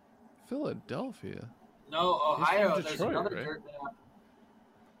 Philadelphia. No, Ohio. Detroit, There's another right? Dirt Nap.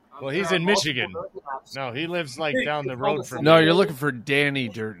 Well, he's in Michigan. No, he lives like down the road from. No, you're looking for Danny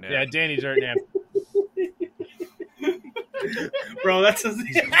Dirt Nap. Yeah, Danny Dirt Nap. Bro, that's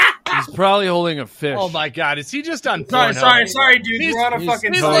he's probably holding a fish. Oh my God, is he just on? Sorry, dude. We're on a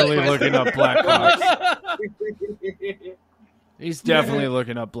fucking. He's totally looking up Blackhawks. He's definitely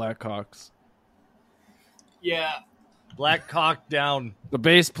looking up Blackhawks. Yeah. Black Cock down. The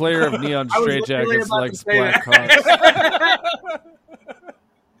bass player of Neon Staghtjackets likes Blackhawks.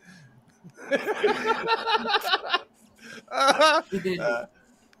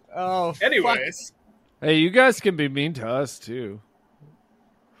 Anyways. Hey, you guys can be mean to us too.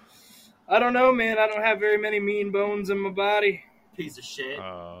 I don't know, man. I don't have very many mean bones in my body. Piece of shit.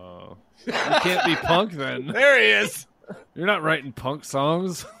 Oh, you can't be punk then. There he is. You're not writing punk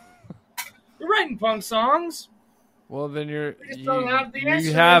songs. You're writing punk songs. Well, then you have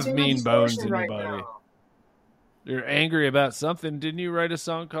have mean bones in your right body. now. You're angry about something. Didn't you write a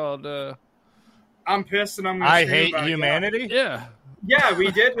song called I'm pissed and I'm gonna I scream Hate about Humanity? Yeah. Yeah,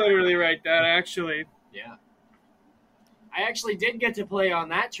 we did literally write that, actually. Yeah. I actually did get to play on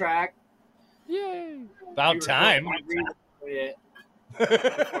that track. Yay. About time.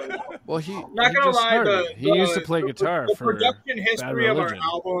 Well, he not gonna lie, he used to play guitar. The for production history Bad of our Religion.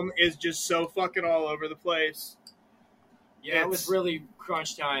 album is just so fucking all over the place. Yeah, it was really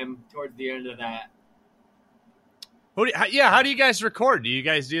crunch time towards the end of that. How do you guys record? Do you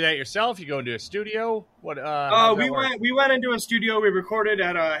guys do that yourself? You go into a studio? What? We went into a studio. We recorded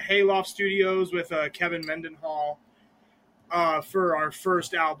at Hayloft Studios with Kevin Mendenhall for our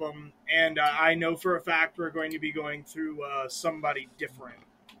first album, and I know for a fact we're going to be going through somebody different.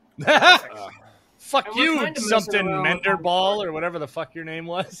 Fuck you, something Menderball or whatever the fuck your name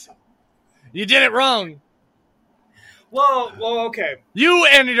was. You did it wrong. Well, okay. You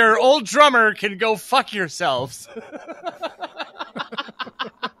and your old drummer can go fuck yourselves.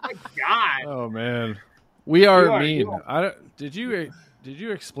 My God. Oh man, we are mean. Did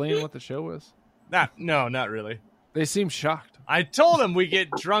you explain what the show was? No, not really. They seem shocked. I told them we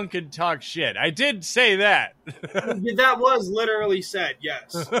get drunk and talk shit. I did say that. That was literally said,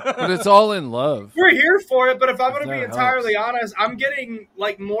 yes. But it's all in love. We're here for it, but if I'm going to be that entirely honest, I'm getting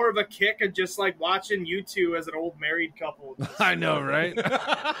like more of a kick of just like watching you two as an old married couple. I know, right?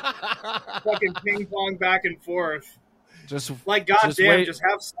 Fucking ping pong back and forth. Just goddamn, just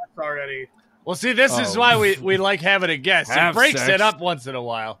have sex already. Well, see, this is why we like having a guest. It breaks sex. it up once in a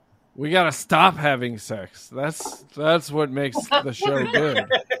while. We gotta stop having sex. That's what makes the show good.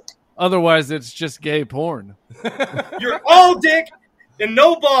 Otherwise, it's just gay porn. You're all dick and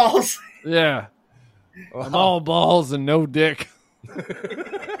no balls. Yeah, I'm all balls and no dick.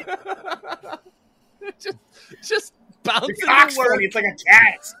 just bouncing the cock's to work. Funny. It's like a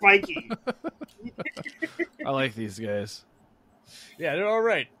cat. It's spiky. I like these guys. Yeah, they're all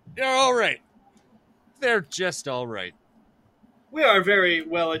right. They're all right. They're just all right. We are very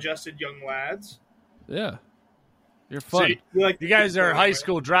well-adjusted young lads. Yeah, you're fun. So you guys are high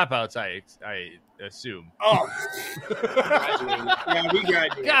school dropouts, I assume. Oh, yeah, we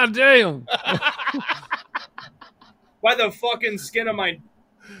graduated. God damn! By the fucking skin of my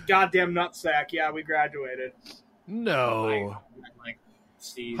goddamn nutsack, yeah, we graduated. No. Like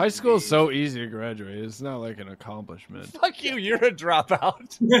Steve High school is so easy to graduate. It's not like an accomplishment. Fuck you, you're a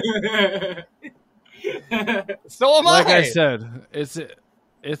dropout. So am Like I. I said, it's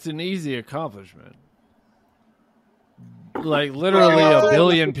an easy accomplishment. Like literally a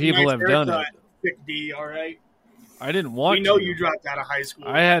billion people have done it. Thick D, all right. I didn't want to. We know you dropped out of high school.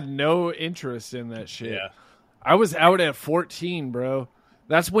 I had no interest in that shit. Yeah. I was out at 14, bro.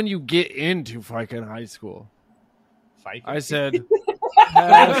 That's when you get into fucking high school. I said,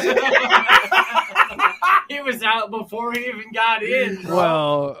 he was out before he even got in. Bro.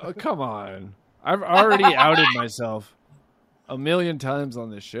 Well, come on. I've already outed myself a million times on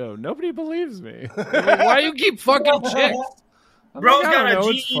this show. Nobody believes me. Like, why you keep fucking chicks? Bro's got a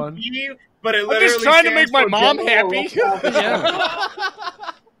GED, but it literally I'm just trying to make my mom happy. Yeah.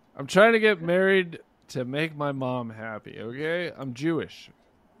 I'm trying to get married to make my mom happy, okay? I'm Jewish.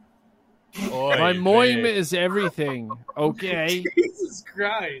 Oy, my moim is everything, okay? Jesus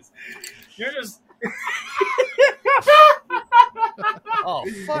Christ. You're just... Oh,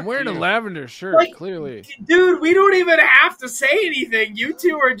 fuck I'm wearing you. a lavender shirt, Like, clearly. Dude, we don't even have to say anything. You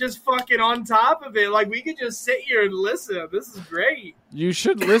two are just fucking on top of it. Like, we could just sit here and listen. This is great. You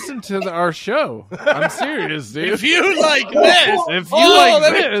should listen to our show. I'm serious, dude. If you like this, if you like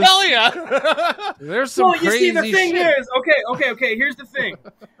let this, me tell ya. There's some crazy you see, the thing shit. is, okay, here's the thing.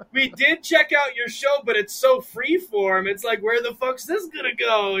 We did check out your show, but it's so freeform. It's like, where the fuck's this gonna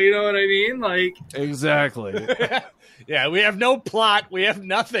go? You know what I mean? Like, exactly. Yeah, we have no plot. We have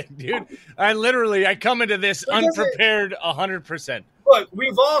nothing, dude. I come into this unprepared 100%. Look,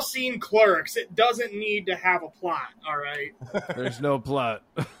 we've all seen Clerks. It doesn't need to have a plot, all right? There's no plot.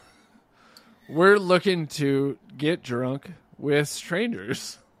 We're looking to get drunk with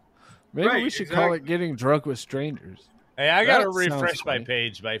strangers. Maybe we should call it getting drunk with strangers. Hey, I gotta refresh my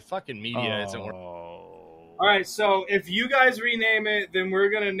page. My fucking media isn't working. All right, so if you guys rename it, then we're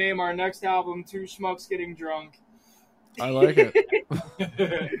going to name our next album Two Schmucks Getting Drunk. I like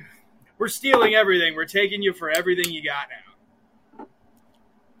it. We're stealing everything. We're taking you for everything you got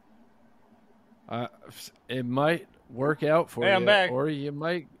now. It might work out for you, I'm back. or you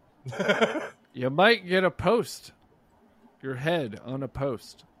might get a post. Your head on a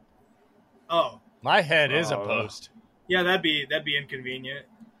post. Oh, my head is a post. Yeah, that'd be inconvenient.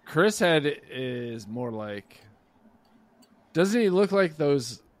 Chris' head is more like. Doesn't he look like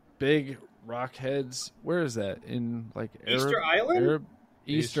those big rock heads? Where is that in like Easter Island?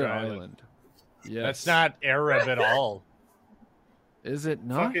 Easter Island. Yeah, that's not Arab at all. Is it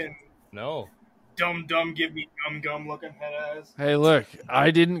not? Fucking no. Dumb, give me gum looking head ass. Hey, look,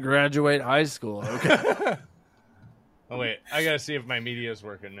 I didn't graduate high school. Okay. Oh wait, I gotta see if my media's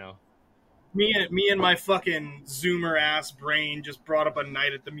working now. Me and my fucking Zoomer ass brain just brought up a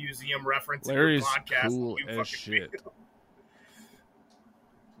Night at the Museum reference Larry's in your podcast. cool you as shit.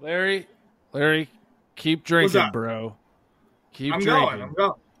 Video. Larry, keep drinking, bro. Keep drinking.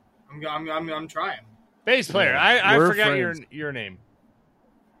 I'm trying. Bass player, I forgot friends. your name.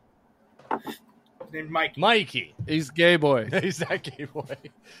 His name's Mikey. Mikey. He's gay boy. He's that gay boy.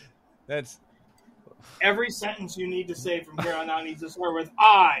 That's every sentence you need to say from here on out needs to start with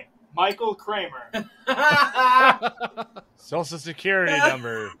I, Michael Kramer. Social security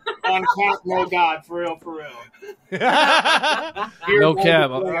number. On cap, no God, for real. No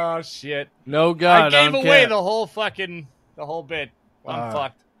cap. Oh shit. No God. I gave away cap. the whole bit. I'm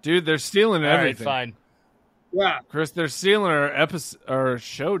fucked. Dude, they're stealing everything. All right, fine. Yeah. Chris, they're stealing our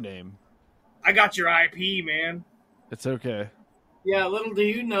show name. I got your IP, man. It's okay. Yeah, little do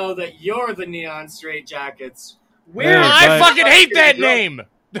you know that you're the Neon Staghtjackets. I fucking hate that name.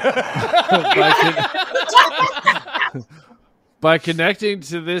 By connecting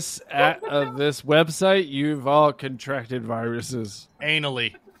to this this website, you've all contracted viruses.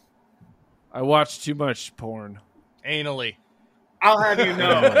 Anally. I watch too much porn. Anally. I'll have you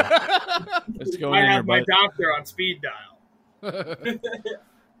know. It's going I in have your my butt. doctor on speed dial.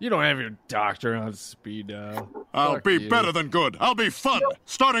 You don't have your doctor on speed dial. I'll Fuck be you. better than good. I'll be fun.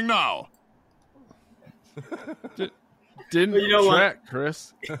 Starting now. Didn't You know track, what?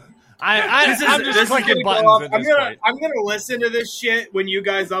 Chris. I'm just clicking buttons at this point. I'm gonna listen to this shit when you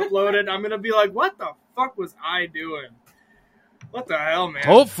guys upload it. I'm gonna be like, what the fuck was I doing? What the hell, man?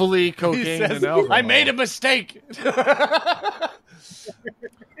 Hopefully cocaine and alcohol. I made a mistake.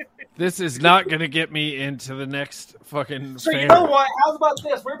 This is not going to get me into the next fucking So family. you know what? How's about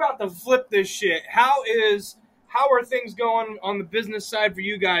this? We're about to flip this shit. How are things going on the business side for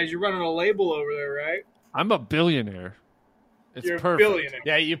you guys? You're running a label over there, right? I'm a billionaire. It's You're perfect. a billionaire.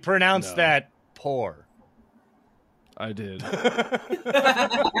 Yeah, you pronounced that poor. I did.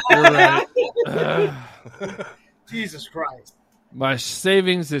 You're right. Jesus Christ. My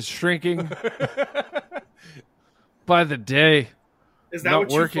savings is shrinking by the day. Is that Not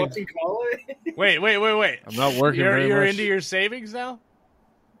what working. you fucking call it? Wait. I'm not working very You're much. into your savings now?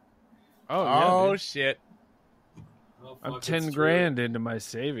 Oh, yeah, dude. Shit. I'm 10 grand into my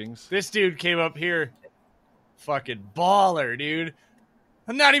savings. This dude came up here fucking baller, dude.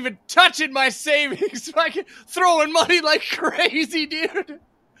 I'm not even touching my savings. Fucking throwing money like crazy, dude.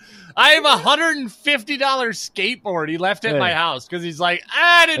 I have $150 skateboard he left at my house because he's like,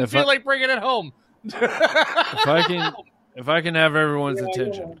 I didn't feel like bringing it home. If I can have everyone's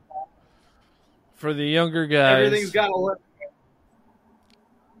attention. For the younger guys, everything's got to work.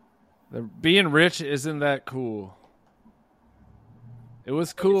 Being rich isn't that cool. It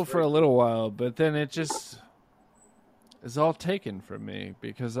was cool for a little while, but then it just is all taken from me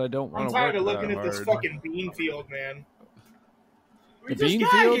because I don't want to work. I'm tired of looking at this fucking bean field, man. We just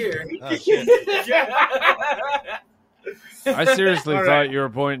got here. Oh, shit. I seriously thought you were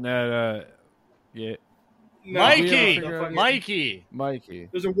pointing at No, Mikey.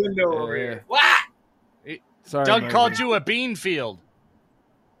 There's a window over here. What? Sorry, Doug Mikey. called you a bean field.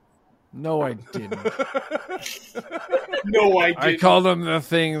 No, I didn't. No, I didn't. I called him the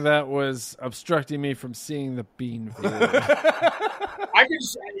thing that was obstructing me from seeing the bean field. I can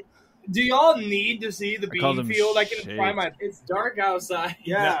say, do y'all need to see the bean field? I can find my. It's dark outside.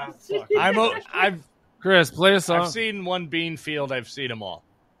 Yeah. I've Chris, play a song. I've seen one bean field. I've seen them all.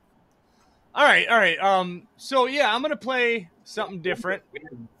 All right. So yeah, I'm gonna play something different.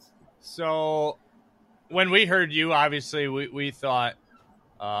 So when we heard you, obviously we thought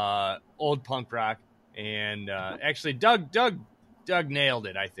old punk rock, and actually Doug nailed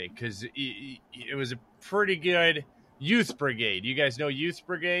it, I think, because it was a pretty good Youth Brigade. You guys know Youth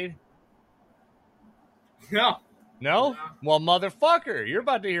Brigade? No. No? Well, motherfucker, you're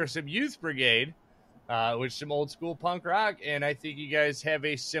about to hear some Youth Brigade, with some old school punk rock, and I think you guys have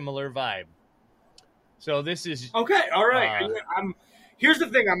a similar vibe. So this is okay. All right. Here's the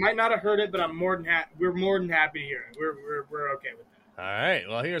thing. I might not have heard it, but we're more than happy to hear it. We're okay with that. All right.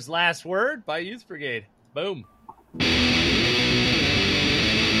 Well, here's Last Word by Youth Brigade. Boom. You're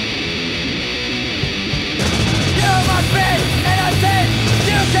my big anything.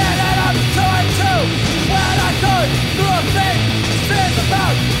 You can't add up to it too. When I could do a thing, sing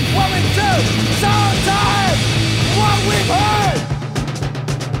about what we do. Sometimes what we've heard,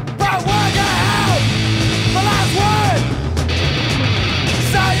 but we're gonna have the last word.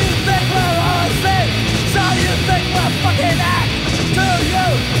 So you think we're all the same? So you think we're fucking act? To you,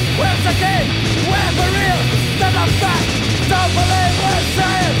 we're second, we're for real. That's a fact. Don't believe we're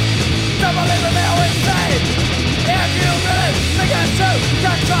saying. Don't believe in what we're saying. If you really think it's true,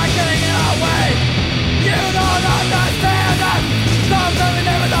 just try getting in our way. You don't understand us. Don't tell me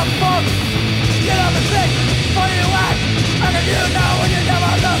never the fuck. You never think, but you act. And if you know when you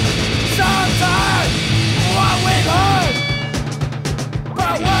never look. Sometimes what we've heard,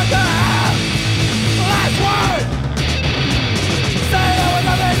 but we're gonna have last word. Say that we're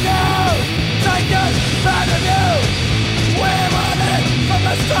nothing new. Take us back to you. We want it from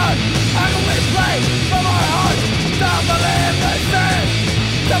the start. And we play from our hearts. Don't believe the same.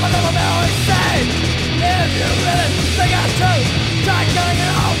 Don't believe what we say. If you really think it's true, try getting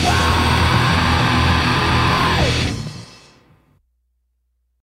it our way.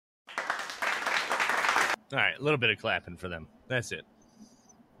 All right, a little bit of clapping for them. That's it.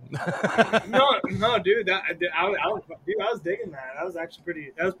 no, dude. I was digging that. That was actually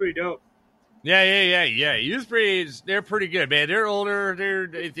pretty dope. Yeah. Youth Brigades, they're pretty good, man. They're older. They're,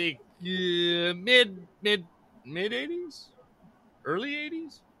 I think, mid 80s, early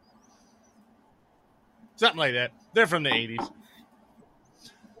 80s, something like that. They're from the 80s.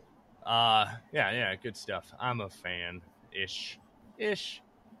 Yeah, good stuff. I'm a fan. Ish.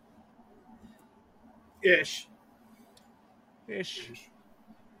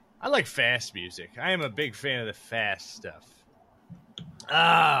 I like fast music. I am a big fan of the fast stuff.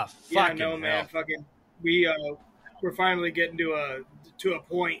 Fucking hell. Man. Fucking, we're finally getting to a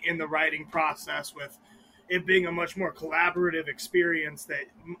point in the writing process with it being a much more collaborative experience that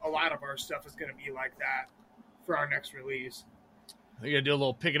a lot of our stuff is going to be like that for our next release. You gonna do a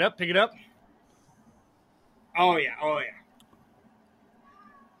little pick it up? Oh yeah.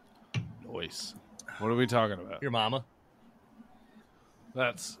 Nice. What are we talking about? Your mama.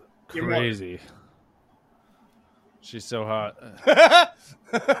 That's crazy. She's so hot.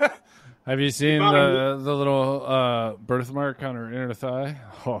 Have you seen the little birthmark on her inner thigh?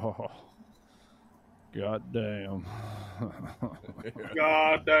 Oh, God damn.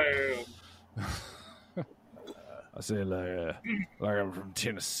 God damn. I say like I'm from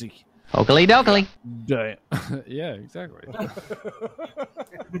Tennessee. Oakley dokley. Damn. Yeah, exactly.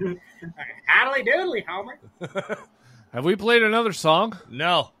 Howdy doodly, Homer. Have we played another song?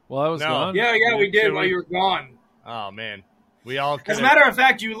 No. Well, I was gone. Yeah, we did while you were gone. Oh, man. We all As a matter of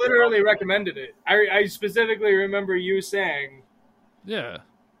fact, you literally recommended it. I specifically remember you saying, yeah,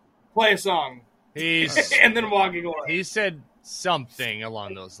 play a song. and then walking away. He said something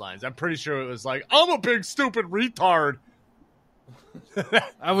along those lines. I'm pretty sure it was like, I'm a big stupid retard.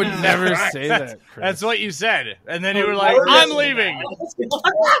 I would never say that, Chris. That's what you said. And then you were like, I'm leaving.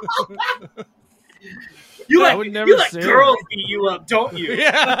 You I would never let say girls that. beat you up, don't you?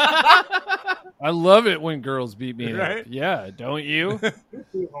 Yeah. I love it when girls beat me Right? up. Yeah, don't you?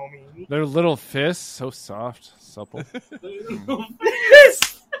 Homie. Their little fists, so soft, supple.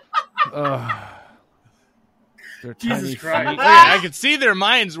 Their Jesus tiny Christ. feet. I can see their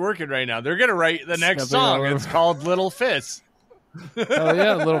minds working right now. They're going to write the next Stepping song. all over. It's called Little Fists. Oh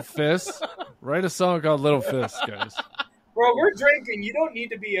yeah, Little Fists. Write a song called Little Fists, guys. Bro, we're drinking. You don't need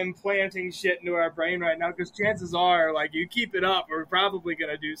to be implanting shit into our brain right now, because chances are, like, you keep it up, we're probably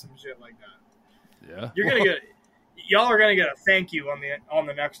gonna do some shit like that. Yeah. You're gonna get, y'all are gonna get a thank you on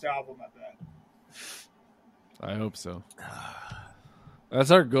the next album. I bet. I hope so.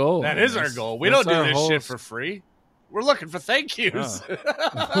 That's our goal. That is our goal. We don't do this shit for free. We're looking for thank yous.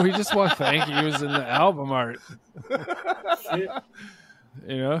 Yeah. We just want thank yous in the album art.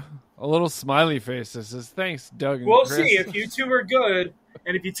 You know, a little smiley face that says thanks, Doug and We'll Chris. see if you two are good,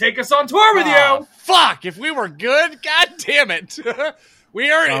 and if you take us on tour with you. Fuck! If we were good, god damn it!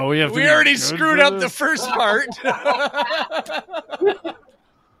 we already screwed up the first part. I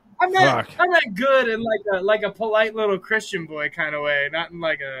meant good in like a polite little Christian boy kind of way, not in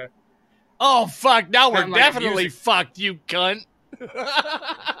like a. Oh fuck! Now we're Not like definitely music. fucked, you cunt.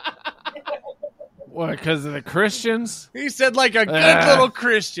 What? Because of the Christians? He said like a good little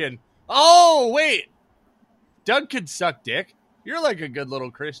Christian. Oh wait, Doug could suck dick. You're like a good little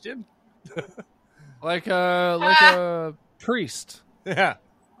Christian. Like a priest. Yeah.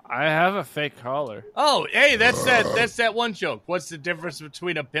 I have a fake collar. Oh, hey, that's that one joke. What's the difference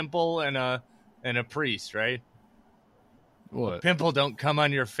between a pimple and a priest, right? What? A pimple don't come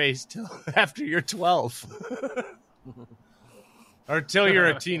on your face till after you're 12. Or till you're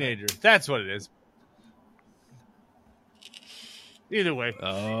a teenager. That's what it is. Either way,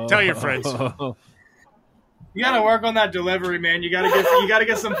 tell your friends. You gotta work on that delivery, man. You gotta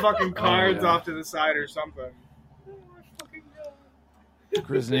get some fucking cards off to the side or something.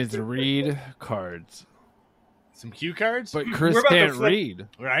 Chris needs to read cards. Some cue cards? But Chris can't read.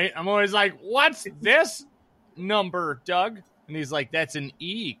 Right? I'm always like, what's this number, Doug? And he's like, that's an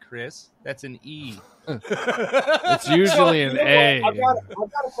E, Chris. That's an E. It's usually an A. I've got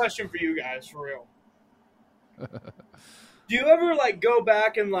a question for you guys, for real. Do you ever like go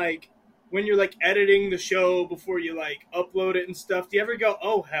back and like when you're like editing the show before you like upload it and stuff? Do you ever go,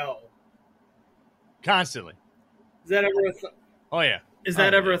 oh hell? Constantly. Is that ever? Oh yeah. Is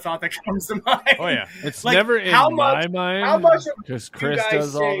that ever a thought that comes to mind? Oh yeah. It's like, never in my mind. How much because Chris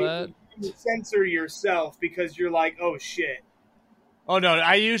does all that? You censor yourself because you're like, oh shit. Oh no,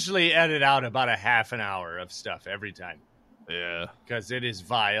 I usually edit out about a half an hour of stuff every time. Yeah. Because it is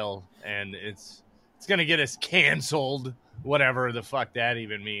vile and it's gonna get us canceled. Whatever the fuck that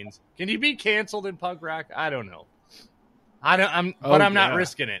even means. Can you be canceled in punk rock? I don't know. I'm not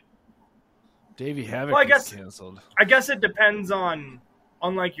risking it. Davey Havoc is canceled. I guess it depends on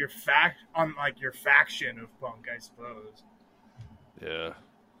like your faction of punk, I suppose. Yeah.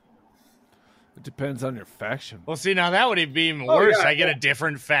 It depends on your faction. Well, see, now that would be even worse. I get a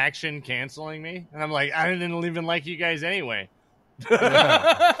different faction canceling me, and I'm like, I didn't even like you guys anyway.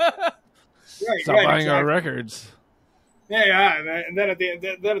 Yeah. Stop buying our records. Yeah, and then at the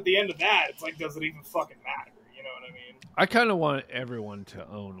end of that, it's like, does it even fucking matter? You know what I mean? I kind of want everyone to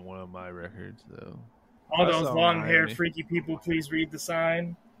own one of my records, though. All those long-haired freaky people, please read the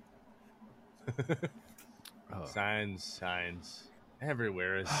sign. Signs.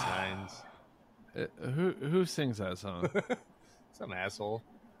 Everywhere is signs. Who sings that song? Some asshole.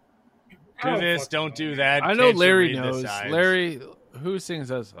 Do this, don't do that. I know Larry knows. Larry, who sings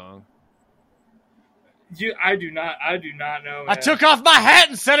that song? I do not know. Man. I took off my hat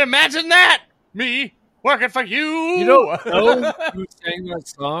and said, imagine that! Me working for you! You don't know who sang that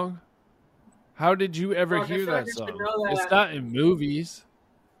song? How did you ever hear that song? It's not in movies.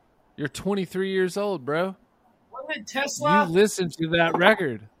 You're 23 years old, bro. Wasn't it Tesla? You listened to that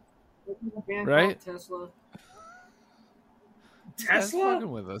record. Right? Tesla. Tesla?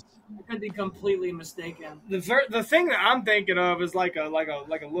 With us. I could be completely mistaken. The thing that I'm thinking of is like a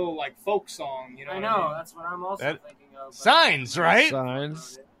little like folk song, you know. I know, that's what I'm also thinking of. Signs, right?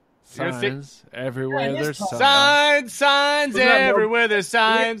 Signs. Everywhere there's signs. Signs everywhere there's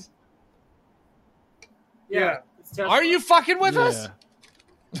signs. Yeah. Are you fucking with us?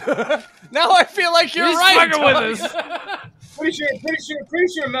 Now I feel like you're right. Fucking with us. Pretty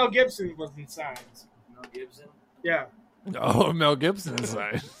sure Mel Gibson was in Signs. Mel Gibson? Yeah. Oh, Mel Gibson's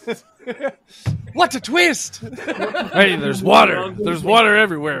side. What a twist! Hey, there's water. There's water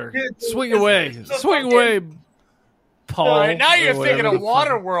everywhere. Swing away. Swing away, Paul. All right, now you're or thinking whatever of the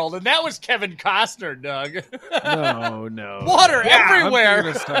Waterworld, and that was Kevin Costner, Doug. No. Water everywhere.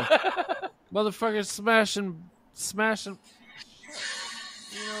 Motherfuckers smashing.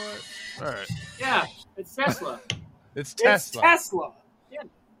 You know what? All right. Yeah, it's Tesla. It's Tesla. It's Tesla. Yeah.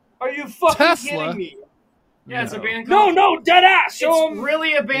 Are you fucking kidding me? Yeah, it's a band called... No, dead ass. It's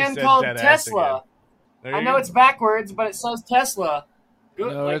really a band called Tesla. I know it's backwards, but it says Tesla.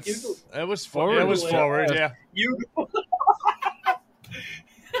 Good. No, like, it was forward. It was forward, yeah.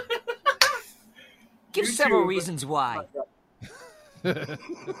 Give several reasons why.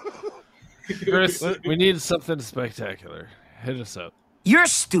 Chris, we need something spectacular. Hit us up. You're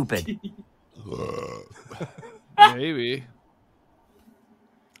stupid. Maybe.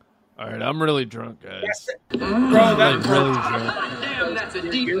 All right, I'm really drunk, guys. Bro, that's really drunk. Damn, that's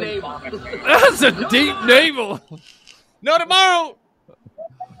a deep navel. That's a deep navel. No tomorrow.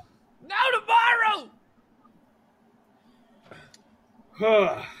 No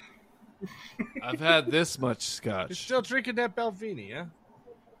tomorrow. I've had this much scotch. You're still drinking that Belvini, huh?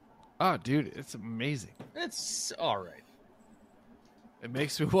 Oh, dude, it's amazing. It's all right. It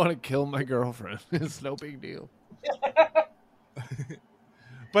makes me want to kill my girlfriend. It's no big deal.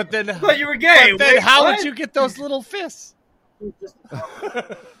 But then, I thought you were gay. But then how would you get those little fists?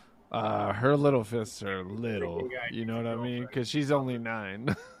 Her little fists are little. You know what I mean? Because she's only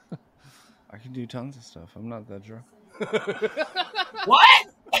 9. I can do tons of stuff. I'm not that drunk. What?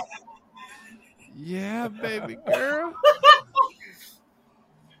 Yeah, baby girl.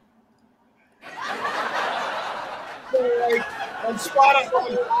 On Spotify.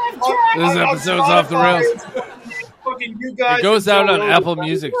 This episode's off the rails. Fucking you guys. It goes out on Apple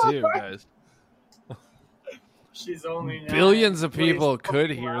Music too, guys. She's only billions of people could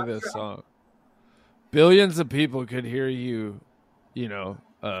hear this song. Billions of people could hear you,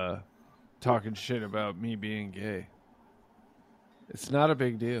 talking shit about me being gay. It's not a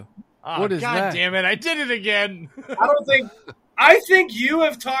big deal. Oh, what is God that? damn it! I did it again. I think you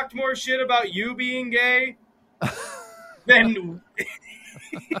have talked more shit about you being gay than.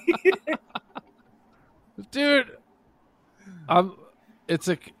 Dude, I'm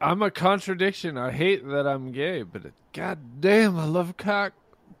a contradiction. I hate that I'm gay, but god damn, I love cock.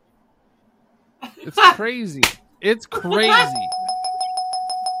 It's crazy. It's crazy.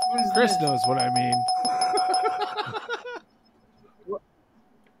 Chris knows what I mean.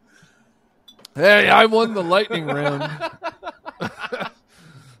 Hey, I won the lightning round.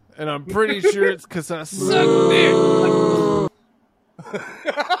 And I'm pretty sure it's because I suck dick.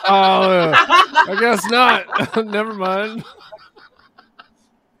 Oh, I guess not. Never mind.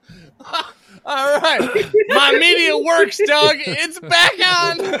 All right. My media works, Doug. It's back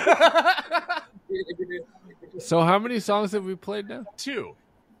on. So how many songs have we played now? 2.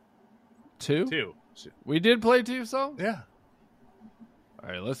 2? 2. We did play 2 songs? Yeah. All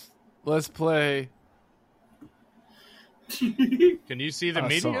right, let's play. Can you see the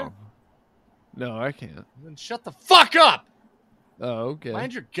media? Song. No, I can't. Then shut the fuck up. Oh, okay.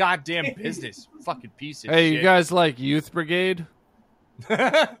 Mind your goddamn business, fucking piece of shit. Hey, you guys like Youth Brigade?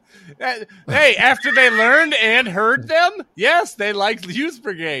 Hey, after they learned and heard them, yes, they liked Youth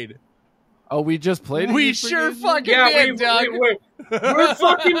Brigade. Oh, we just played. We sure fucking did, Doug. We're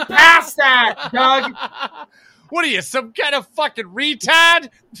fucking past that, Doug. What are you, some kind of fucking retard?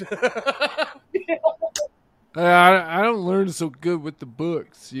 I don't learn so good with the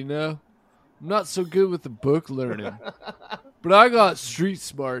books, I'm not so good with the book learning. But I got street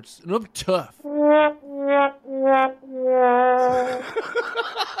smarts, and I'm tough.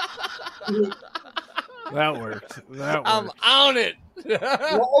 That worked. I'm on it.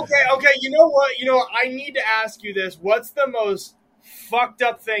 Well, okay. You know what? I need to ask you this. What's the most fucked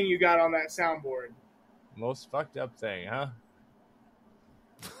up thing you got on that soundboard? Most fucked up thing, huh?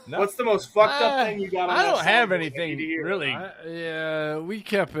 No. What's the most fucked up thing you got on that soundboard? I don't have anything really. Yeah, we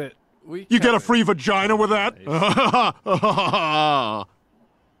kept it. You get a free vagina with that?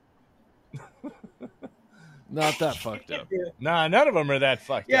 Not that fucked up. Nah, none of them are that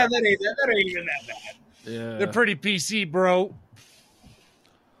fucked up. Yeah, that ain't even that bad. Yeah. They're pretty PC, bro.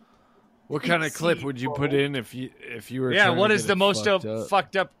 What kind of clip would you put in if you were? Yeah, what is the the most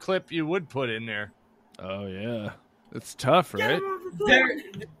fucked up clip you would put in there? Oh yeah, it's tough, right?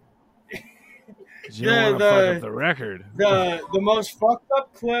 You The don't want to fuck up the record. The most fucked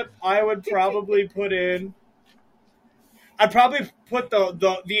up clip I would probably put in. I'd probably put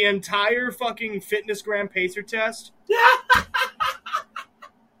the entire fucking Fitnessgram pacer test.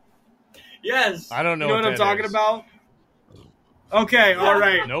 Yes. I don't know what I'm talking about. Okay, all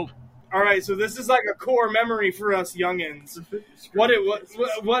right. Nope. All right, so this is like a core memory for us youngins. What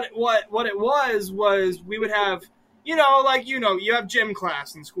it was we would have, you have gym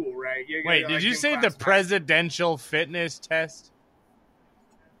class in school, right? Wait, did you say the presidential fitness test?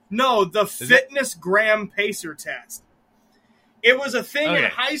 No, the fitness gram pacer test. It was a thing in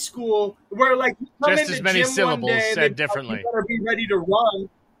high school where, like, you come just into as many gym syllables one day, said differently. You better be ready to run,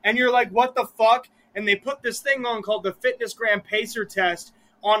 and you're like, "What the fuck?" And they put this thing on called the fitness gram pacer test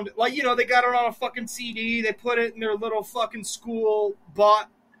on, like, they got it on a fucking CD. They put it in their little fucking school bought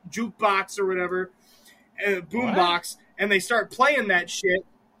jukebox or whatever, boombox, and they start playing that shit.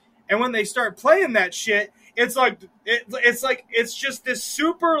 And when they start playing that shit, it's just this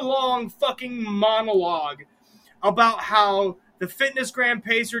super long fucking monologue about how the fitness gram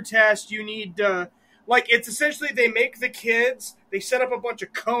pacer test, you need it's essentially they make the kids, they set up a bunch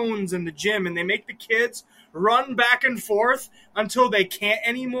of cones in the gym and they make the kids run back and forth until they can't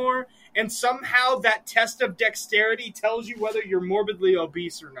anymore, and somehow that test of dexterity tells you whether you're morbidly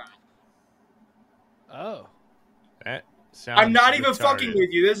obese or not. Oh. That sounds I'm not even retarded. fucking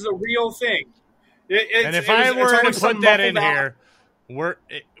with you. This is a real thing. And if I were to put that in here, we're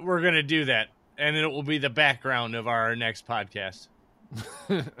going to do that. And it will be the background of our next podcast.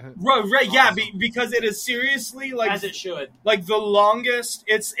 Right, yeah, because it is seriously like as it should, like the longest.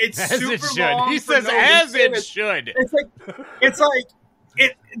 It's as super it should. long. He says as it should. It's like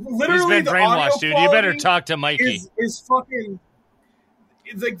it literally. He's been brainwashed, dude. You better talk to Mikey. Is fucking.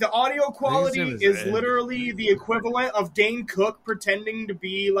 It's like the audio quality is literally the equivalent of Dane Cook pretending to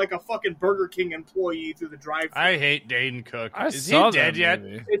be like a fucking Burger King employee through the drive-thru. I hate Dane Cook. Is he dead yet?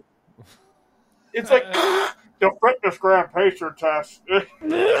 It's like the fitness gram pacer test.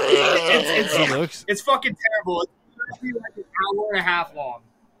 It's fucking terrible. It's literally like an hour and a half long.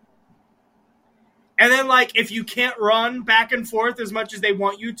 And then, like, if you can't run back and forth as much as they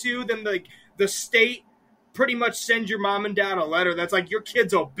want you to, then the state pretty much sends your mom and dad a letter that's like, your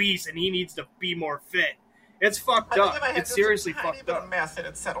kid's obese and he needs to be more fit. It's fucked up. It's seriously fucked up. Mass and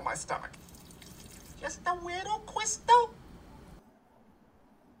it settled my stomach. Just a weirdo quisto.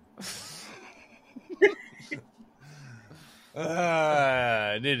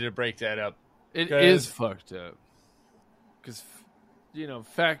 I needed to break that up. It is fucked up. Because,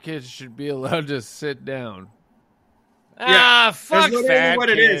 fat kids should be allowed to sit down. Fuck fat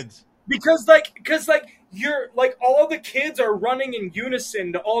kids. It is. Because you're like all the kids are running in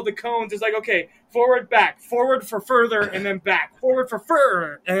unison to all the cones. It's like, okay, forward, back, forward for further, and then back, forward for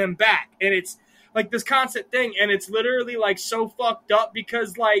further, and then back. And it's like this constant thing, and it's literally like so fucked up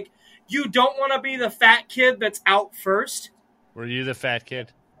because like you don't want to be the fat kid that's out first. Were you the fat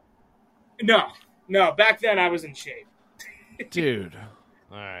kid? No. Back then I was in shape, dude.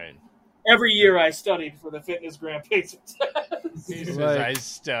 All right. Every year I studied for the fitness gram pacer test. He says I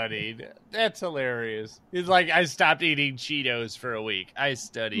studied. That's hilarious. He's like, I stopped eating Cheetos for a week. I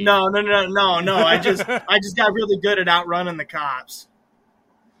studied. No. I just got really good at outrunning the cops.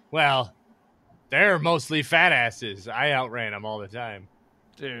 Well, they're mostly fat asses. I outran them all the time.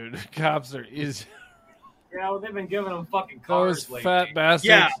 Dude, cops are easy. Yeah, well, they've been giving them fucking cars lately. lately. Fat bastards.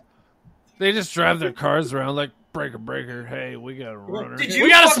 Yeah. They just drive their cars around like, breaker. Hey, we got a runner. We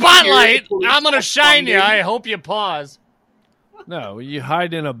got a spotlight. I'm going to shine you. I hope you pause. No, you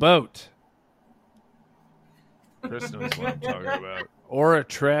hide in a boat. Chris knows what I'm talking about. Or a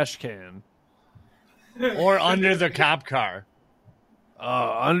trash can. Or under the cop car.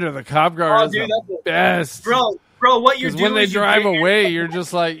 Under the cop car is the best. Bro, what you do is when they drive away, you're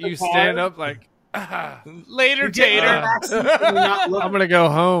just like, you stand up like, later, Tater. I'm going to go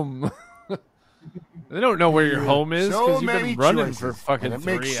home. They don't know where your home is because you've been running for fucking 3 hours.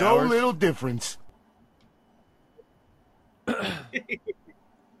 It makes so little difference.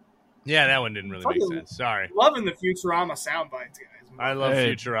 Yeah, that one didn't really make sense. Sorry. Loving the Futurama sound bites, guys. I love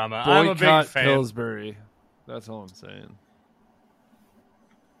Futurama. I'm a big fan. Pillsbury. That's all I'm saying.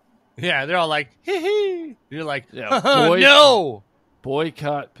 Yeah, they're all like, hee. You're like, no.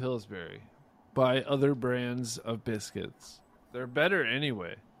 Boycott Pillsbury. Buy other brands of biscuits. They're better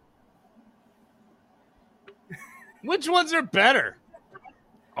anyway. Which ones are better?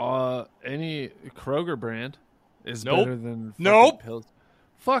 Any Kroger brand is better than Pillsbury.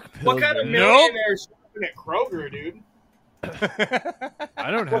 Fuck Pillsbury. What kind of millionaire shopping at Kroger, dude?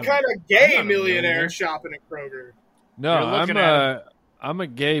 I don't have. What kind of gay millionaire shopping at Kroger? No, I'm a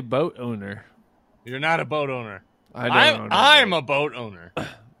gay boat owner. You're not a boat owner. I'm a boat owner.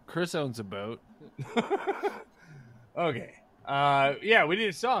 Chris owns a boat. Okay. Yeah, we need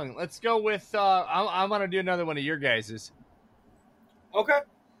a song. Let's go with. I'm gonna do another one of your guys's. Okay.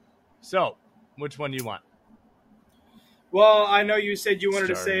 So, which one do you want? Well, I know you said you wanted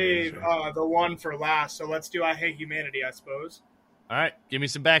to save the one for last, so let's do I Hate Humanity, I suppose. All right, give me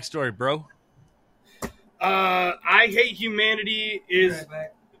some backstory, bro. I Hate Humanity is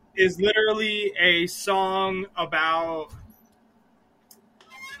literally a song about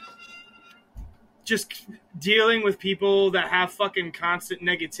just dealing with people that have fucking constant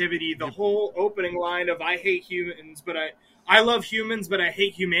negativity. The whole opening line of I hate humans, but I love humans, but I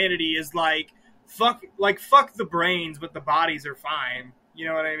hate humanity is like fuck the brains, but the bodies are fine. You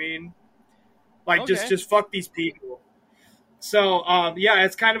know what I mean? Like just fuck these people. So yeah,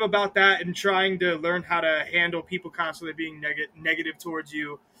 it's kind of about that and trying to learn how to handle people constantly being negative towards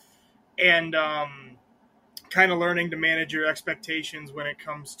you, and kind of learning to manage your expectations when it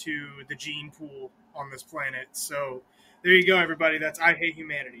comes to the gene pool on this planet. So there you go, everybody. That's I Hate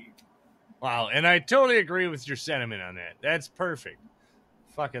Humanity. Wow, and I totally agree with your sentiment on that. That's perfect.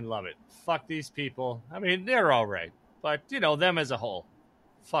 Fucking love it. Fuck these people. I mean, they're all right, but you know, them as a whole,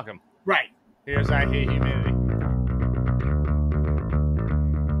 fuck them. Right. Here's I Hate Humanity.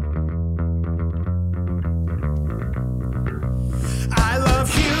 I love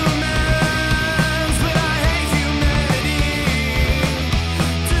humans, but I hate humanity.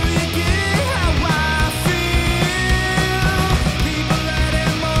 Do you get how I feel? People let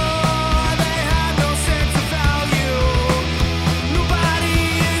in more, they have no sense of value. Nobody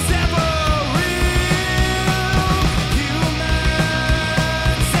is ever real.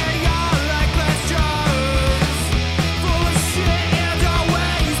 Humans, they are like glass jars, full of shit and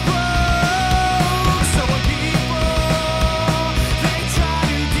always broke. So when people try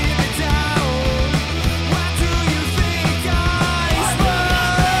to keep it down, why do you think I smoke?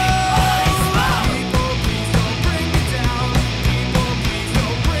 People, please don't bring me down. People, please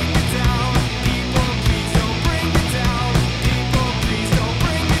don't bring me down. People, please don't bring me down. People, please don't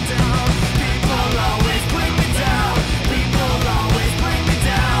bring me down. People always bring me down. People always bring me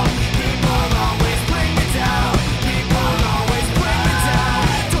down. People always bring me down. People always bring me down.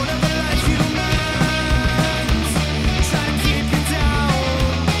 Don't ever let humans try to keep you down.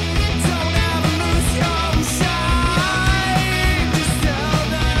 Don't ever lose your shine. Just tell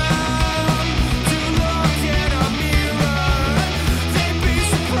them to look in a mirror. They'd be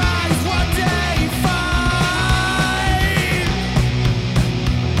surprised what they find.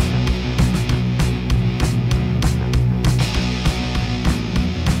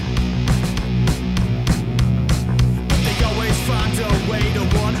 They always find a way to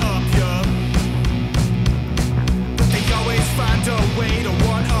one-up ya. But they always find a way to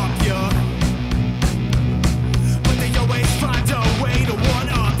one-up ya. But they always find a way to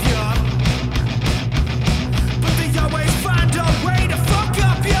one-up ya. But they always find a way to fuck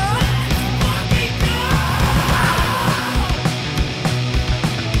up ya.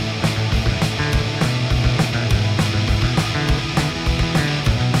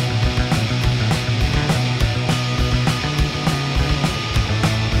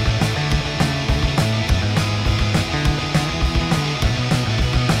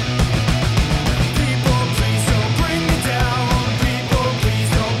 People, please don't bring me down. People, please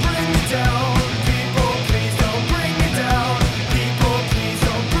don't bring me down. People, please don't bring me down. People, please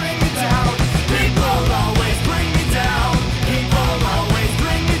don't bring me down. People always bring me down. People always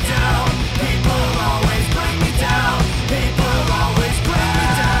bring me down. People always bring me down. People always bring me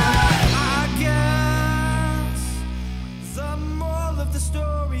down. I guess the moral of the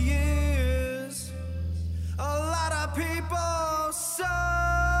story is a lot of people suck.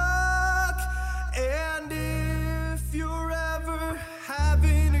 And if you're ever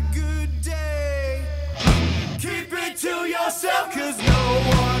having a good day, keep it to yourself, 'cause no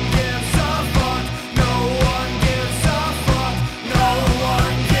one gives a fuck. No one gives a fuck. No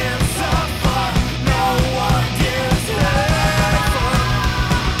one gives a fuck. No one gives a fuck.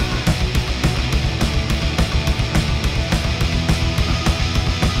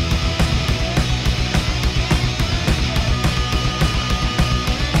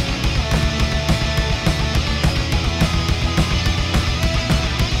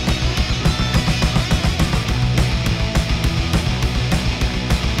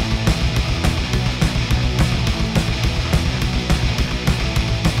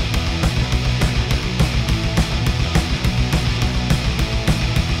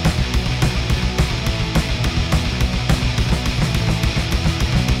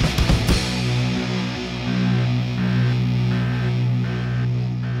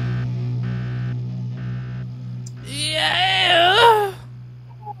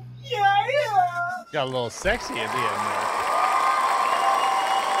 Got a little sexy at the end there.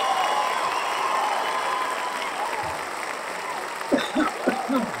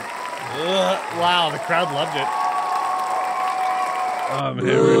 Wow, the crowd loved it. I'm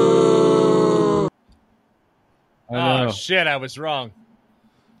hammered. Oh shit! I was wrong.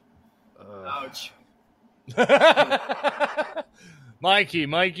 Ouch.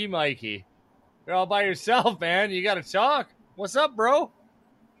 Mikey. You're all by yourself, man. You got to talk. What's up, bro?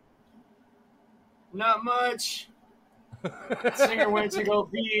 Not much. Singer went to go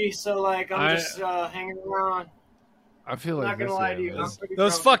pee, so like I'm just hanging around. I feel like I'm not gonna lie to you.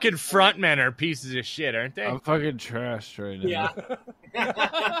 Those fucking frontmen are pieces of shit, aren't they? I'm fucking trashed right now.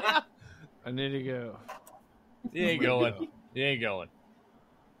 Yeah. I need to go. You ain't going. You ain't going.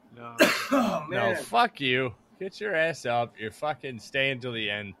 No. Oh, man. No, fuck you. Get your ass up. You're fucking staying till the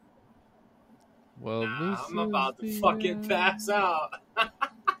end. Well, I'm about to fucking pass out.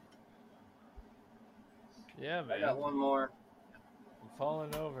 Yeah, man. I got one more. I'm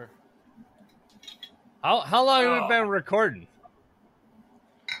falling over. How long have we been recording?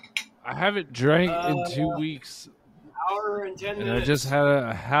 I haven't drank in 2 weeks. Hour and 10 minutes. And I just had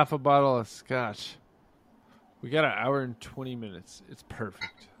a half a bottle of scotch. We got an hour and 20 minutes. It's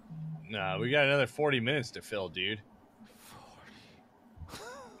perfect. Nah, we got another 40 minutes to fill, dude.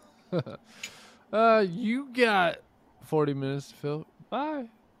 40. You got 40 minutes to fill. Bye.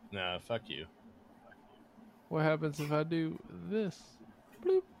 Nah, fuck you. What happens if I do this?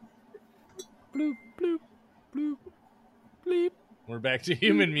 Bloop. Bloop, bloop, bloop, bleep. We're back to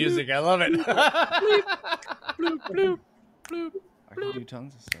human music. I love it. Bloop, bloop, bloop, bloop. I can do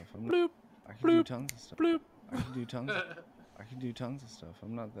tons of stuff. Bloop, I can do tons of stuff. bloop. I can do tons. I can do tons of stuff.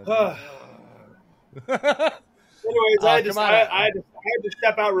 I'm not that. Anyways, I had to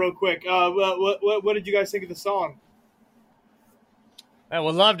step out real quick. What did you guys think of the song? I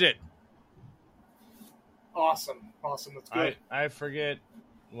loved it. Awesome. That's good. I forget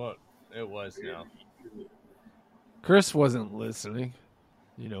what it was now. Chris wasn't listening.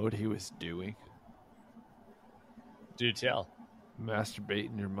 You know what he was doing? Do tell.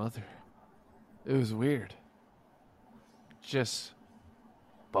 Masturbating your mother. It was weird. Just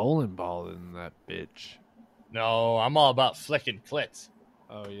bowling balling that bitch. No, I'm all about flicking clits.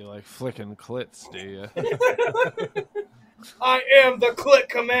 Oh, you like flicking clits, do you? I am the clit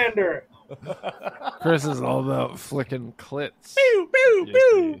commander. Chris is all about flicking clits. Pew, pew, Yes,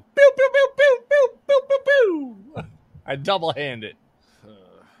 pew, he- pew, pew, pew, pew, pew, pew, pew, pew. I double hand it.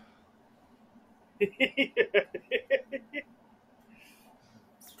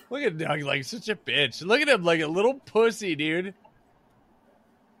 Look at Doug like such a bitch. Look at him like a little pussy, dude.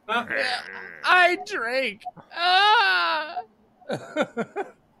 I drank.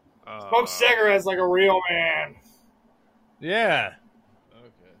 Smoke cigarettes like a real man. Yeah.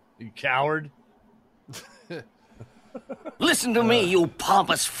 Okay. You coward. Listen to me, you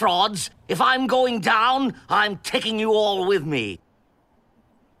pompous frauds. If I'm going down, I'm taking you all with me.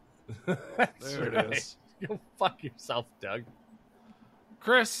 That's There right. it is. Go fuck yourself, Doug.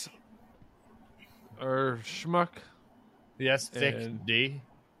 Chris. Or Schmuck. Yes, Thick And- D.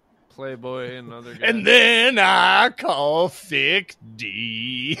 Playboy and other guys. And then I call Thick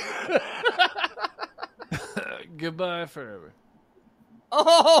D. Goodbye forever.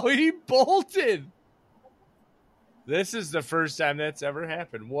 Oh, he bolted. This is the first time that's ever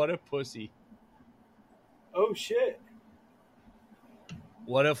happened. What a pussy. Oh shit.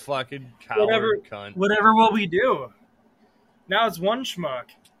 What a fucking coward cunt. Whatever will we do? Now it's one schmuck.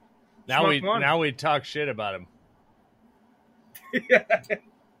 Now Schmuck we talk shit about him.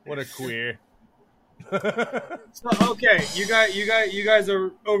 What a queer. So okay, you guys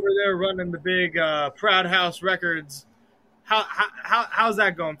are over there running the big Proud House Records. How's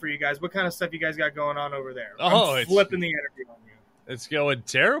that going for you guys? What kind of stuff you guys got going on over there? Oh, I'm flipping the interview on you. It's going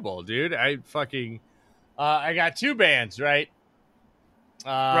terrible, dude. I got two bands, right?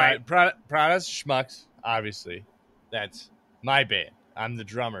 Right. Proudest Schmucks, obviously. That's my band. I'm the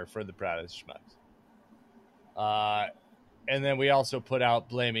drummer for the Proudest Schmucks. And then we also put out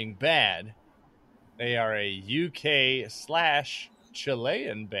Blaming Bad. They are a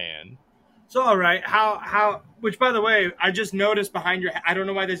UK/Chilean band. So all right, how? Which by the way, I just noticed behind your. I don't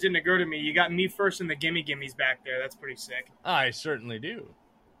know why this didn't occur to me. You got Me First and the Gimme Gimmes back there. That's pretty sick. I certainly do.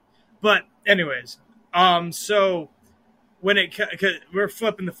 But anyways, so when we're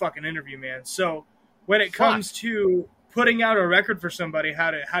flipping the fucking interview, man. So when it comes to putting out a record for somebody,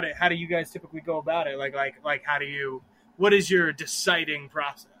 how do you guys typically go about it? Like how do you? What is your deciding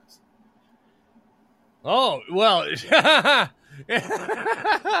process? Oh, well,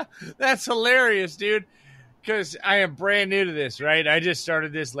 that's hilarious, dude. Because I am brand new to this, right? I just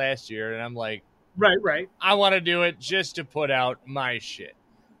started this last year, and I'm like, right. I want to do it just to put out my shit.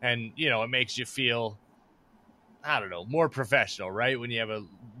 And, you know, it makes you feel, I don't know, more professional, right? When you have a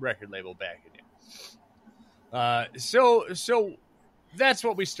record label backing you. So that's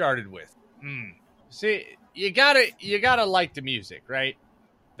what we started with. See, you gotta like the music, right?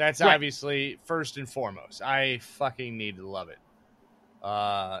 That's Right. obviously first and foremost. I fucking need to love it.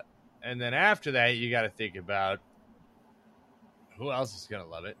 And then after that, you got to think about who else is going to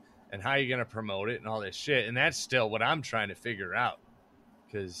love it and how you're going to promote it and all this shit. And that's still what I'm trying to figure out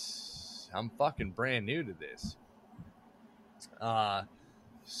because I'm fucking brand new to this.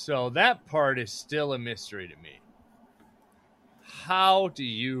 So that part is still a mystery to me. How do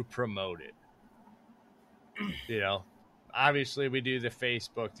you promote it? You know, obviously we do the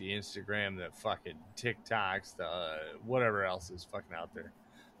Facebook, the Instagram, the fucking TikToks, the whatever else is fucking out there.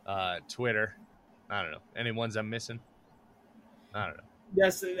 Twitter. I don't know. Any ones I'm missing? I don't know.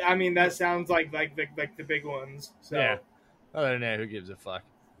 Yes, I mean that sounds like the big ones. So. Yeah. Other than that, who gives a fuck?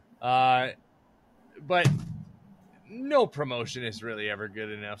 But no promotion is really ever good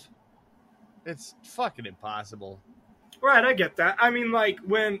enough. It's fucking impossible. Right, I get that. I mean, like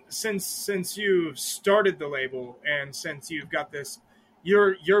since you started the label and since you've got this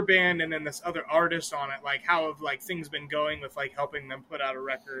your band and then this other artist on it, like how have like things been going with like helping them put out a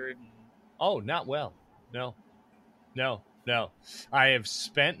record? Oh, not well. No. I have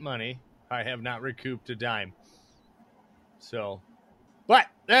spent money. I have not recouped a dime. So, but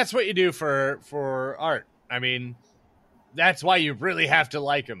that's what you do for art. I mean, that's why you really have to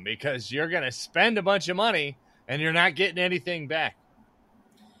like them because you're going to spend a bunch of money and you're not getting anything back.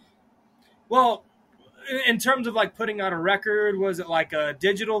 Well, in terms of like putting out a record, was it like a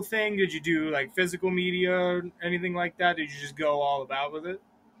digital thing? Did you do like physical media, anything like that? Did you just go all about with it?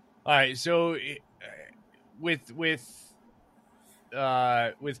 All right, so with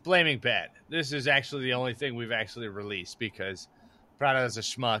Blaming Bad, this is actually the only thing we've actually released because Prada as a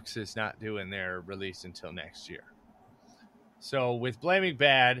Schmucks is not doing their release until next year. So with Blaming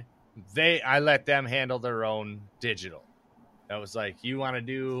Bad, I let them handle their own digital. That was like, you want to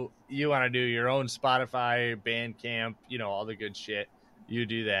do your own Spotify, Bandcamp, all the good shit. You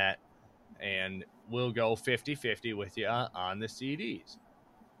do that, and we'll go 50-50 with you on the CDs.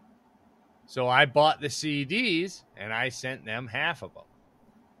 So I bought the CDs, and I sent them half of them.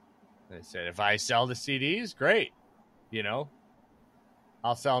 They said, if I sell the CDs, great.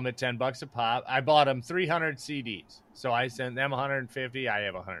 I'll sell them at $10 a pop. I bought them 300 CDs. So I sent them 150. I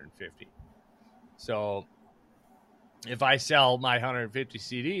have 150. So if I sell my 150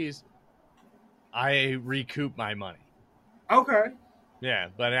 CDs, I recoup my money. Okay. Yeah,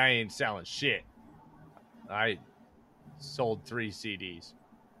 but I ain't selling shit. I sold 3 CDs.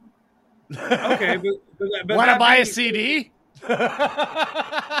 Okay, but want to buy a CD?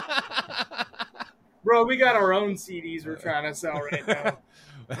 Bro, we got our own CDs we're trying to sell right now.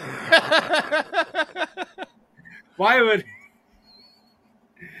 Why would?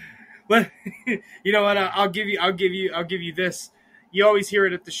 But you know what? I'll give you this. You always hear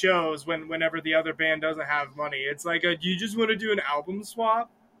it at the shows whenever the other band doesn't have money. It's like, do you just want to do an album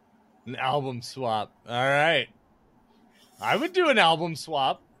swap? An album swap. All right. I would do an album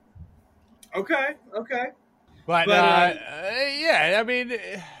swap. Okay. But yeah, I mean,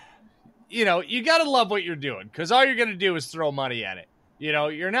 you got to love what you're doing because all you're going to do is throw money at it.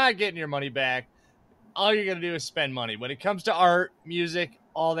 You're not getting your money back. All you're going to do is spend money. When it comes to art, music,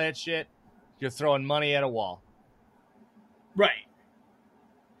 all that shit, you're throwing money at a wall. Right.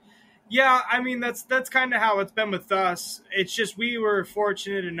 Yeah, I mean, that's kind of how it's been with us. It's just we were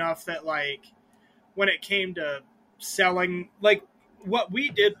fortunate enough that, like, when it came to selling, like, what we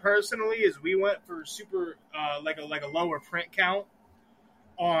did personally is we went for super, like a lower print count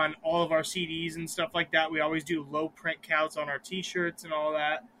on all of our CDs and stuff like that. We always do low print counts on our T-shirts and all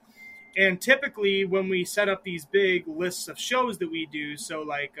that. And typically when we set up these big lists of shows that we do, so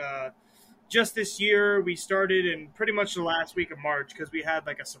like just this year we started in pretty much the last week of March because we had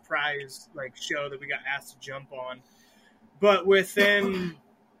like a surprise like show that we got asked to jump on. But within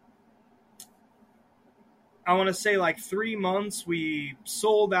I want to say like 3 months, we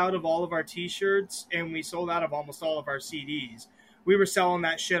sold out of all of our T-shirts and we sold out of almost all of our CDs. We were selling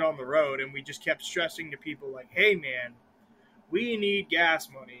that shit on the road, and we just kept stressing to people like, hey, man, we need gas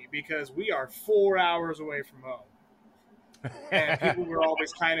money because we are 4 hours away from home. And people were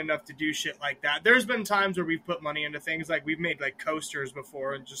always kind enough to do shit like that. There's been times where we've put money into things, like we've made like coasters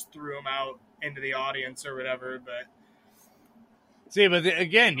before and just threw them out into the audience or whatever. But see, but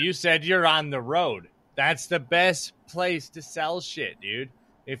again, you said you're on the road. That's the best place to sell shit, dude.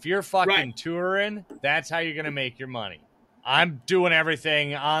 If you're fucking touring, that's how you're going to make your money. I'm doing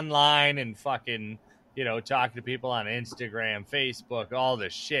everything online and fucking, talking to people on Instagram, Facebook, all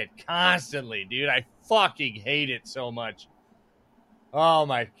this shit constantly, dude. I fucking hate it so much. Oh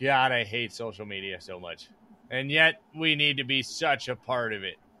my God, I hate social media so much. And yet we need to be such a part of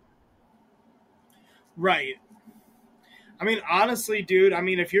it. Right. I mean, honestly, dude, I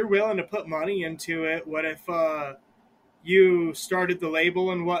mean, if you're willing to put money into it, what if you started the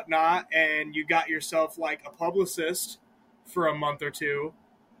label and whatnot and you got yourself like a publicist for a month or two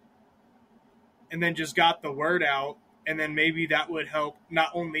and then just got the word out, and then maybe that would help not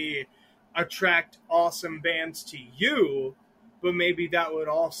only attract awesome bands to you, but maybe that would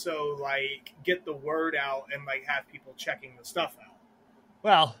also like get the word out and like have people checking the stuff out.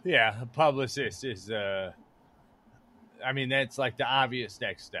 Well, yeah, a publicist is I mean, that's like the obvious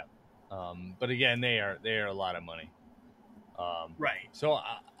next step. But again, they are a lot of money. Right. So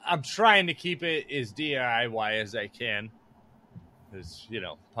I'm trying to keep it as DIY as I can. Because, you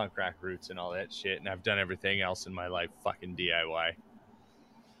know, punk rock roots and all that shit. And I've done everything else in my life fucking DIY.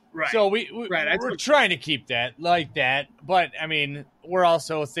 Right. So we're trying to keep that like that. But, I mean, we're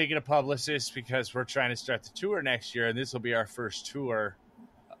also thinking of publicists because we're trying to start the tour next year. And this will be our first tour.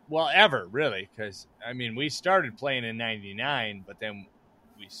 Well, ever, really, because, I mean, we started playing in 99, but then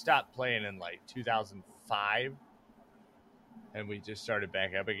we stopped playing in, like, 2005, and we just started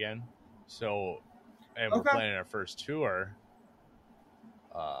back up again. So, and we're planning our first tour.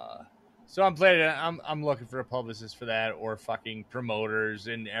 So I'm looking for a publicist for that, or fucking promoters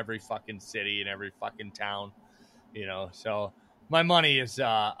in every fucking city and every fucking town, you know. So my money is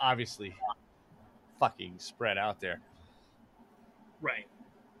obviously fucking spread out there. Right.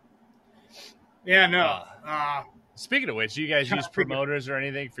 Yeah, no. Speaking of which, do you guys use promoters or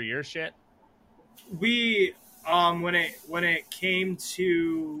anything for your shit? We, when it came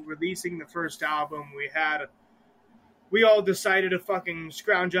to releasing the first album, we all decided to fucking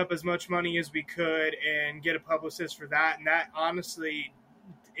scrounge up as much money as we could and get a publicist for that. And that, honestly,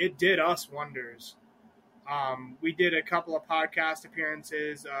 it did us wonders. We did a couple of podcast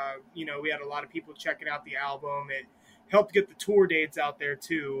appearances. You know, we had a lot of people checking out the album. It helped get the tour dates out there,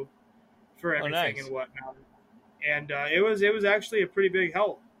 too, for everything and whatnot. And it was actually a pretty big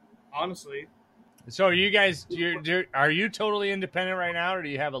help, honestly. So are you guys, are you totally independent right now, or do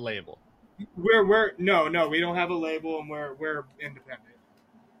you have a label? No, we don't have a label, and we're independent.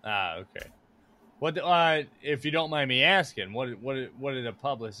 Okay. What if you don't mind me asking, what did a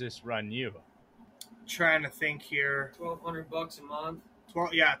publicist run you? Trying to think here. $1,200 a month.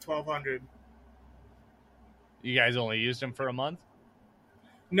 $1,200. You guys only used them for a month?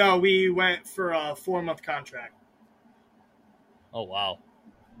 No, we went for a 4-month contract. Oh wow.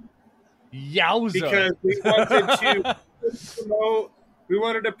 Yowza. Because we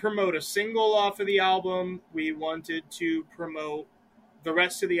wanted to promote a single off of the album. We wanted to promote the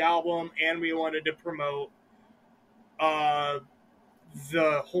rest of the album, and we wanted to promote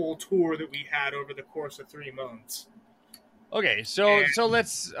the whole tour that we had over the course of 3 months. Okay, so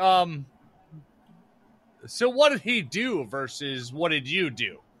let's so what did he do versus what did you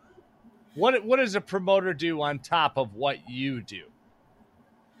do? What does a promoter do on top of what you do?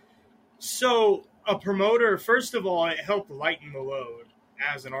 So a promoter, first of all, it helped lighten the load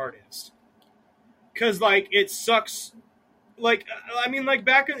as an artist. Because, like, it sucks. Like, I mean, like,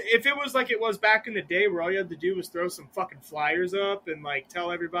 if it was like it was back in the day where all you had to do was throw some fucking flyers up and, like,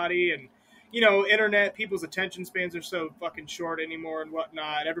 tell everybody, and, you know, internet, people's attention spans are so fucking short anymore and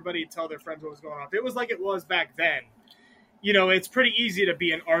whatnot. Everybody would tell their friends what was going on. If it was like it was back then, you know, it's pretty easy to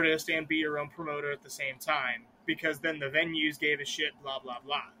be an artist and be your own promoter at the same time, because then the venues gave a shit, blah, blah,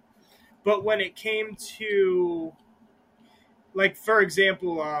 blah. But when it came to, like, for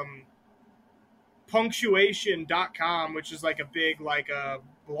example, punctuation.com, which is like a big, like a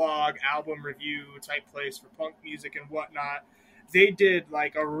blog album review type place for punk music and whatnot, they did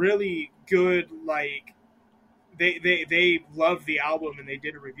like a really good, like, they loved the album and they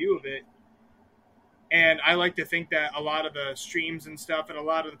did a review of it. And I like to think that a lot of the streams and stuff and a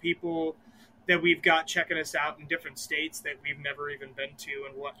lot of the people that we've got checking us out in different states that we've never even been to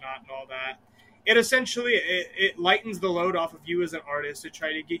and whatnot and all that, it essentially, it lightens the load off of you as an artist to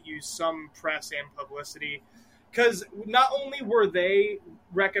try to get you some press and publicity. Because not only were they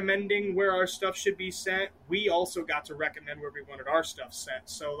recommending where our stuff should be sent, we also got to recommend where we wanted our stuff sent.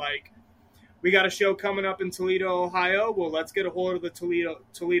 So, like, we got a show coming up in Toledo, Ohio. Well, let's get a hold of the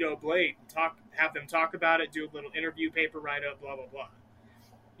Toledo Blade, have them talk about it, do a little interview, paper write-up, blah, blah, blah.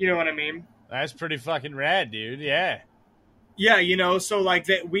 You know what I mean? That's pretty fucking rad, dude. Yeah. Yeah, you know, so like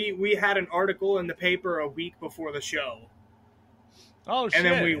that, we had an article in the paper a week before the show. Oh shit!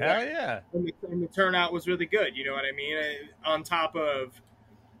 And then we Hell yeah! And the turnout was really good. You know what I mean? On top of,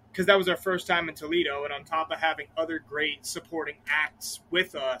 because that was our first time in Toledo, and on top of having other great supporting acts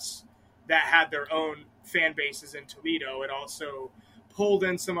with us that had their own fan bases in Toledo, it also pulled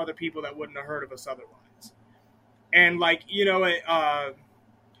in some other people that wouldn't have heard of us otherwise. And like, you know,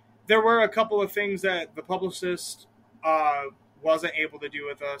 there were a couple of things that the publicist wasn't able to do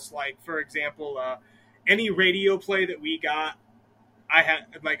with us. Like, for example, any radio play that we got, I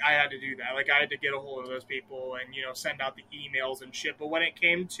had to do that. Like, I had to get a hold of those people and, you know, send out the emails and shit. But when it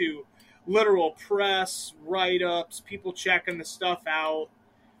came to literal press, write-ups, people checking the stuff out,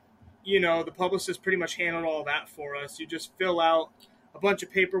 you know, the publicist pretty much handled all that for us. You just fill out a bunch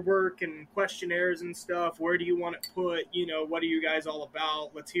of paperwork and questionnaires and stuff. Where do you want it put? You know, what are you guys all about?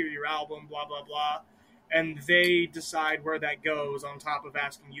 Let's hear your album, blah, blah, blah. And they decide where that goes on top of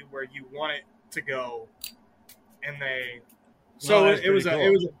asking you where you want it to go. And they... So it was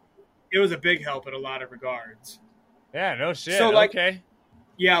a big help in a lot of regards. Yeah, no shit. So, like, okay.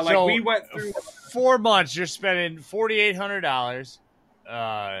 Yeah, like, so, we went through 4 months. You're spending $4,800.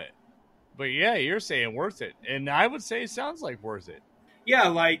 But yeah, you're saying worth it, and I would say it sounds like worth it. Yeah,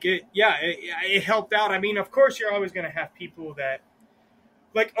 like it helped out. I mean, of course, you're always going to have people that,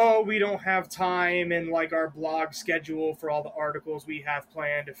 like, oh, we don't have time in, like, our blog schedule for all the articles we have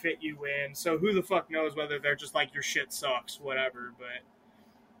planned to fit you in. So who the fuck knows whether they're just like, your shit sucks, whatever. But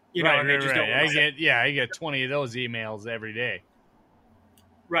you know, right, and they just don't. I get 20 of those emails every day.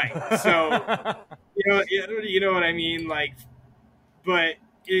 Right. So you know what I mean, like, but.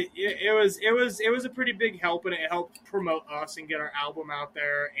 It was a pretty big help, and it helped promote us and get our album out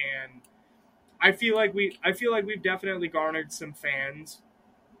there. And I feel like we've definitely garnered some fans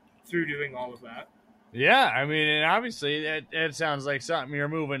through doing all of that. Yeah, I mean, and obviously that sounds like something you're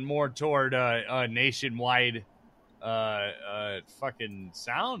moving more toward a nationwide fucking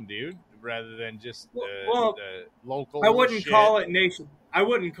sound, dude, rather than just the local. I wouldn't shit. call it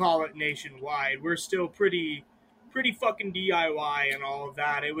nationwide. We're still pretty fucking DIY and all of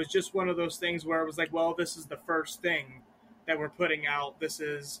that. It was just one of those things where it was like, well, this is the first thing that we're putting out. This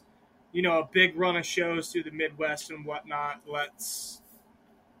is, you know, a big run of shows through the Midwest and whatnot. Let's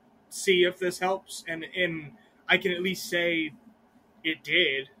see if this helps. And I can at least say it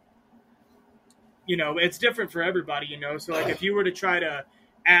did. You know, it's different for everybody, you know. So, like, if you were to try to,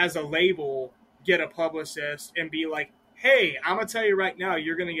 as a label, get a publicist and be like, hey, I'm going to tell you right now,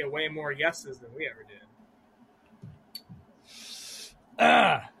 you're going to get way more yeses than we ever did.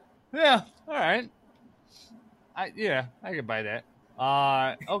 Yeah, all right. I could buy that.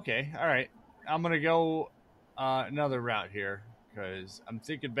 Okay, all right. I'm gonna go another route here because I'm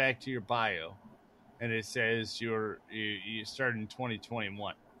thinking back to your bio, and it says you started in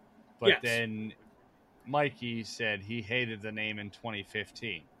 2021, but yes. Then Mikey said he hated the name in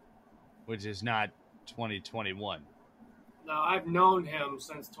 2015, which is not 2021. No, I've known him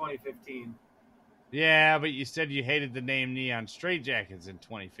since 2015. Yeah, but you said you hated the name Neon Staghtjackets in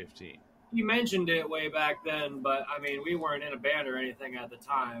 2015. You mentioned it way back then, but, I mean, we weren't in a band or anything at the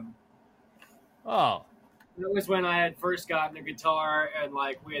time. Oh. It was when I had first gotten a guitar and,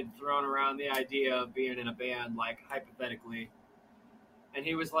 like, we had thrown around the idea of being in a band, like, hypothetically. And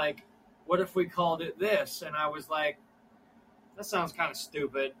he was like, what if we called it this? And I was like, that sounds kind of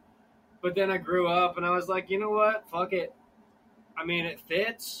stupid. But then I grew up and I was like, you know what? Fuck it. I mean, it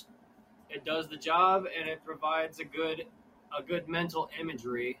fits. It does the job, and it provides a good mental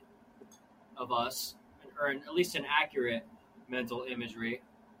imagery of us, or at least an accurate mental imagery.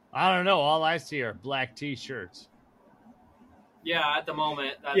 I don't know. All I see are black T-shirts. Yeah, at the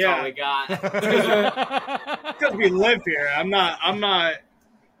moment, that's all we got. Because we live here.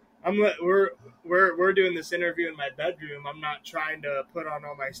 We're doing this interview in my bedroom. I'm not trying to put on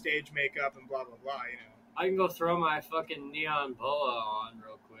all my stage makeup and blah blah blah. You know. I can go throw my fucking neon boa on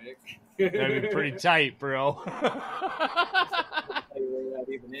real quick. That'd be pretty tight, bro. Where that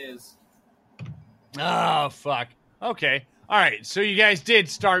even is. Oh, fuck. Okay. All right. So you guys did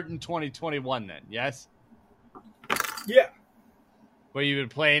start in 2021 then, yes? Yeah. But you've been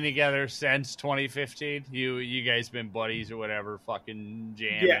playing together since 2015? You guys been buddies or whatever, fucking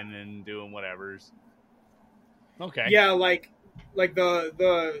jamming and doing whatevers. Okay. Yeah, like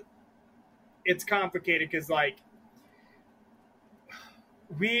the it's complicated because, like,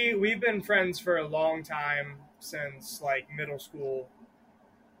 we've been friends for a long time, since, like, middle school.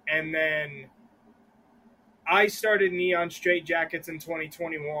 And then I started Neon Staghtjackets in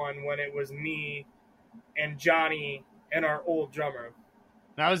 2021 when it was me and Johnny and our old drummer.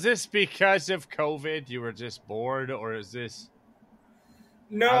 Now, is this because of COVID? You were just bored, or is this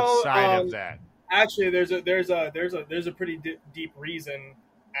outside of that? Actually, there's a pretty deep reason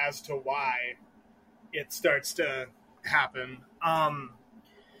as to why it starts to happen.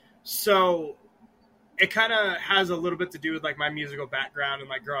 So it kind of has a little bit to do with, like, my musical background and,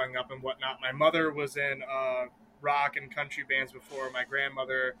 like, growing up and whatnot. My mother was in rock and country bands before. My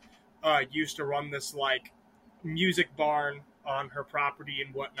grandmother used to run this, like, music barn on her property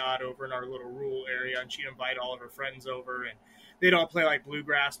and whatnot over in our little rural area, and she'd invite all of her friends over, and they'd all play like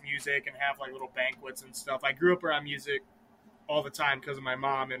bluegrass music and have like little banquets and stuff. I grew up around music all the time because of my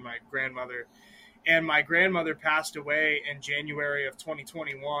mom and my grandmother. And my grandmother passed away in January of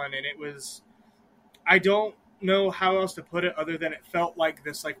 2021, and it was, I don't know how else to put it other than it felt like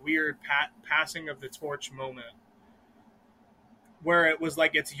this like weird passing of the torch moment, where it was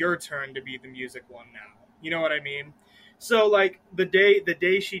like it's your turn to be the music one now. You know what I mean? So like the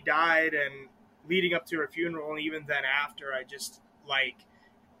day she died and leading up to her funeral, and even then after, I just like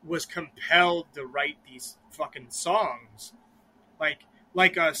was compelled to write these fucking songs. Like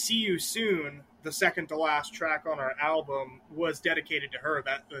See You Soon, the second to last track on our album, was dedicated to her.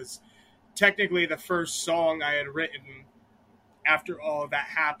 That was technically the first song I had written after all of that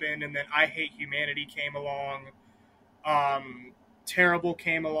happened. And then I Hate Humanity came along. Terrible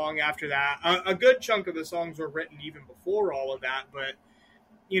came along after that. A good chunk of the songs were written even before all of that, but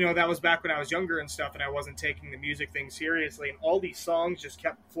you know, that was back when I was younger and stuff, and I wasn't taking the music thing seriously, and all these songs just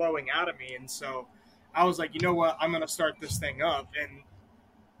kept flowing out of me. And so I was like, you know what, I'm going to start this thing up. And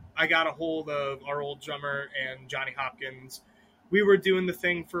I got a hold of our old drummer and Johnny Hopkins. We were doing the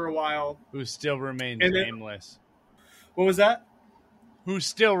thing for a while. Who still remains nameless. What was that? Who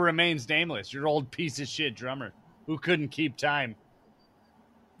still remains nameless. Your old piece of shit drummer who couldn't keep time.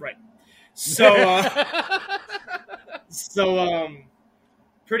 Right. So,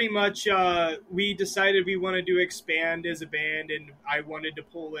 pretty much we decided we wanted to expand as a band, and I wanted to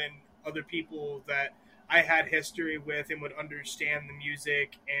pull in other people that I had history with and would understand the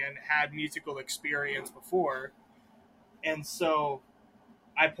music and had musical experience before. And so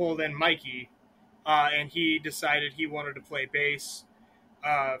I pulled in Mikey, and he decided he wanted to play bass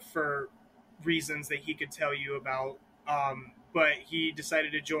for reasons that he could tell you about. But he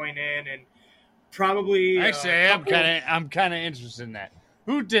decided to join in, and probably actually I'm kind of interested in that.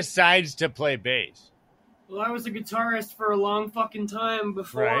 Who decides to play bass? Well, I was a guitarist for a long fucking time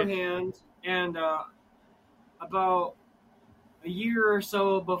beforehand, and about a year or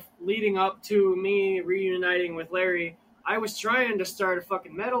so leading up to me reuniting with Larry, I was trying to start a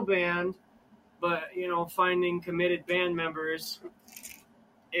fucking metal band, but, you know, finding committed band members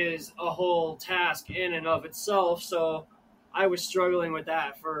is a whole task in and of itself, so I was struggling with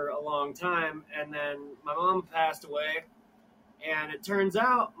that for a long time, and then my mom passed away, and it turns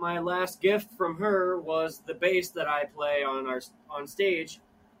out my last gift from her was the bass that I play on stage,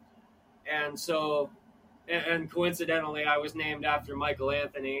 and so... And coincidentally, I was named after Michael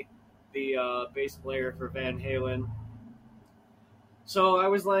Anthony, the bass player for Van Halen. So I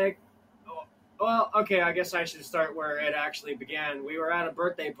was like, well, okay, I guess I should start where it actually began. We were at a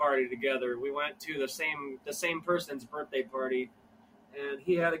birthday party together. We went to the same person's birthday party, and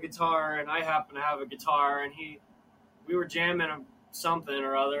he had a guitar, and I happened to have a guitar, and we were jamming something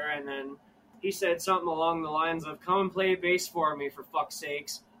or other, and then he said something along the lines of, "Come and play bass for me, for fuck's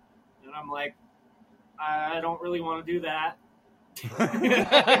sakes." And I'm like, I don't really want to do that. I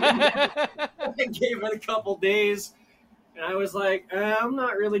gave it a couple days, and I was like, I'm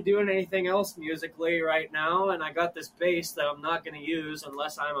not really doing anything else musically right now, and I got this bass that I'm not going to use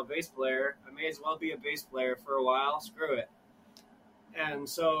unless I'm a bass player. I may as well be a bass player for a while. Screw it. And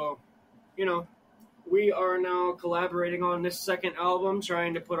so, you know, we are now collaborating on this second album,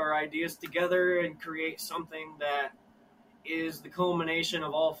 trying to put our ideas together and create something that is the culmination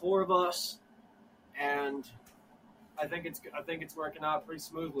of all four of us. And I think it's working out pretty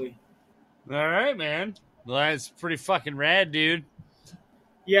smoothly. All right, man. Well, that's pretty fucking rad, dude.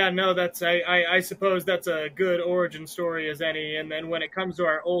 Yeah, no, that's I suppose that's a good origin story as any. And then when it comes to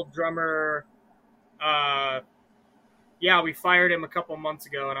our old drummer, we fired him a couple months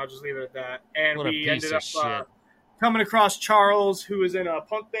ago, and I'll just leave it at that. And we ended up coming across Charles, who was in a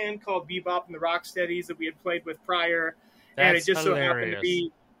punk band called Bebop and the Rocksteadies that we had played with prior. That's and it just hilarious. so happened to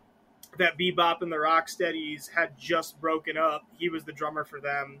be that Bebop and the Rocksteadies had just broken up. He was the drummer for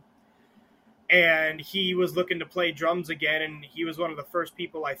them. And he was looking to play drums again, and he was one of the first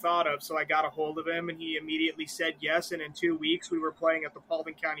people I thought of, so I got a hold of him, and he immediately said yes, and in 2 weeks we were playing at the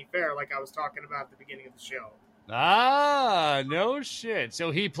Paulding County Fair, like I was talking about at the beginning of the show. Ah, no shit.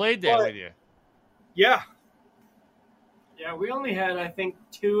 So he played that with you? Yeah. Yeah, we only had, I think,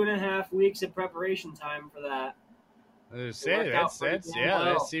 2.5 weeks of preparation time for that. I was saying, that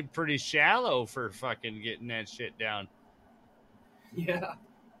seemed pretty shallow for fucking getting that shit down. Yeah,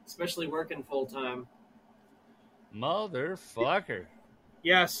 especially working full time. Motherfucker.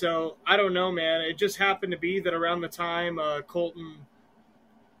 Yeah, so I don't know, man. It just happened to be that around the time Colton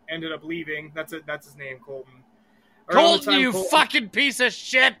ended up leaving. That's his name, Colton. Colton, you fucking piece of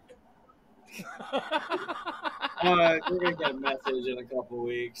shit! We're gonna get a message in a couple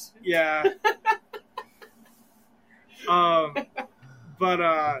weeks. Yeah. But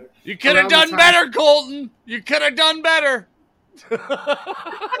you could have done better, Colton. You could have done better.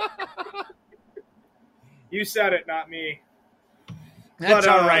 You said it, not me. That's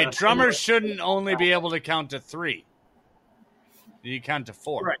all right. Drummers shouldn't only be able to count to 3. You count to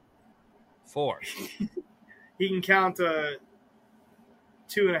 4. Right. 4. He can count to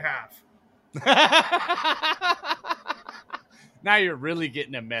 2.5. Now you're really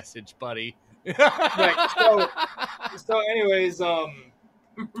getting a message, buddy. Right. So anyways,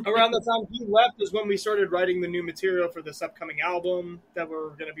 around the time he left is when we started writing the new material for this upcoming album that we're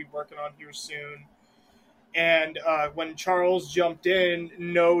going to be working on here soon. And when Charles jumped in,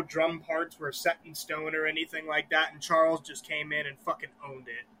 no drum parts were set in stone or anything like that, and Charles just came in and fucking owned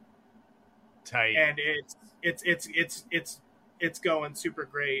it. Tight. And it's going super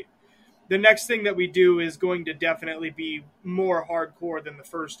great. The next thing that we do is going to definitely be more hardcore than the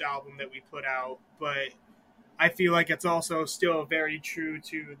first album that we put out, but I feel like it's also still very true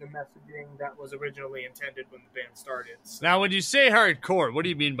to the messaging that was originally intended when the band started. So. Now, when you say hardcore, what do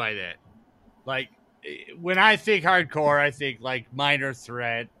you mean by that? Like, when I think hardcore, I think like Minor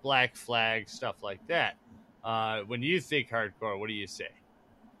Threat, Black Flag, stuff like that. When you think hardcore, what do you say?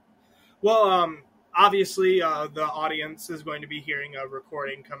 Well, obviously, the audience is going to be hearing a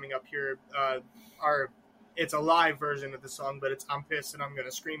recording coming up here. It's a live version of the song, but it's I'm Pissed and I'm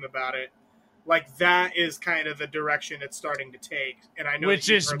Gonna Scream About It. Like, that is kind of the direction it's starting to take. And I know which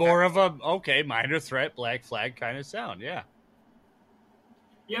is more of a, Minor Threat, Black Flag kind of sound, yeah.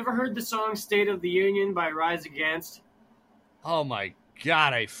 You ever heard the song State of the Union by Rise Against? Oh my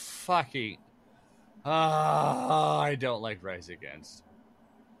God, I fucking... I don't like Rise Against.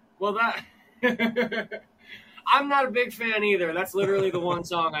 Well, that... I'm not a big fan either. That's literally the one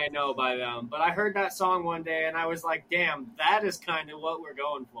song I know by them. But I heard that song one day and I was like, damn, that is kind of what we're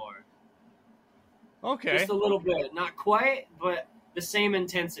going for. Okay. Just a little bit. Not quite, but the same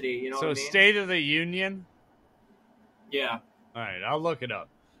intensity, you know what I mean? So State of the Union? Yeah. All right, I'll look it up.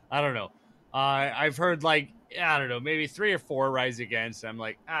 I don't know. I've heard, like, I don't know, maybe 3 or 4 Rise Against. I'm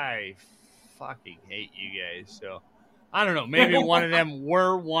like, I fucking hate you guys. So, I don't know. Maybe one of them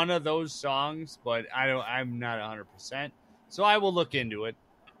were one of those songs, but I'm not 100%. So, I will look into it.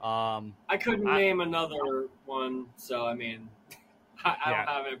 I couldn't name another one, so, I mean, I don't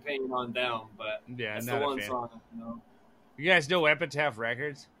have an opinion on them, but that's the one song I know. You guys know Epitaph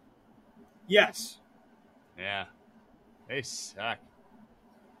Records? Yes. Yeah. They suck.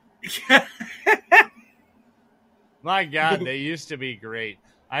 My God, they used to be great.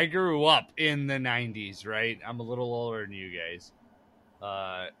 I grew up in the 90s, right? I'm a little older than you guys.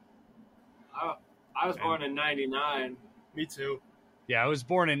 I was born in 99. Me too. Yeah, I was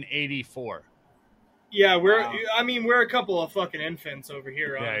born in 84. Yeah, we're a couple of fucking infants over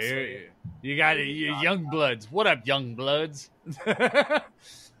here, honestly. Yeah, you got young bloods. What up, young bloods?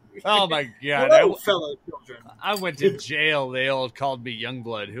 Oh my God! Hello, fellow children. I went to jail. They all called me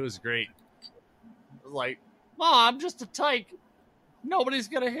Youngblood. It was great. Like, I'm just a tyke. Nobody's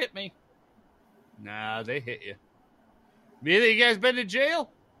gonna hit me. Nah, they hit you. Either you guys been to jail?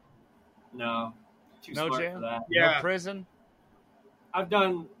 No. Too no smart jail. for that. Yeah. No prison. I've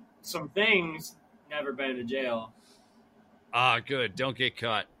done some things. Never been to jail. Good. Don't get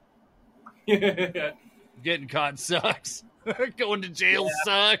caught. Getting caught sucks. Going to jail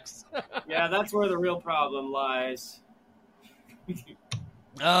sucks. Yeah, that's where the real problem lies.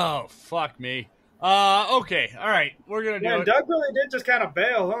 Oh, fuck me. Okay, all right. We're going to do it. Doug really did just kind of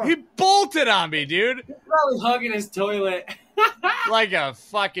bail, huh? He bolted on me, dude. He's probably hugging his toilet. Like a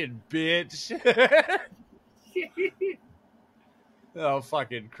fucking bitch. Oh,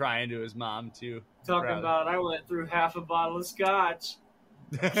 fucking crying to his mom, too. Talking about, I went through half a bottle of scotch.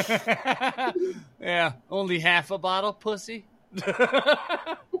 Yeah, only half a bottle, pussy.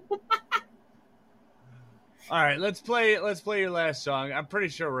 All right, let's play your last song. I'm pretty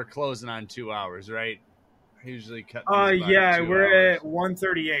sure we're closing on 2 hours, right? I usually cut. Yeah, we're at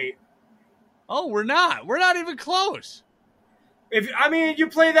 1:38. Oh, we're not. We're not even close. You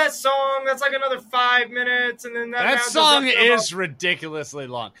play that song, that's like another 5 minutes, and then that song is ridiculously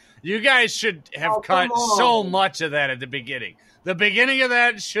long. You guys should have cut so much of that at the beginning. The beginning of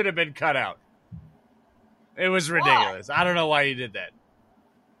that should have been cut out. It was ridiculous. I don't know why you did that.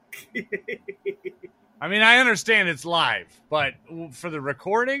 I understand it's live, but for the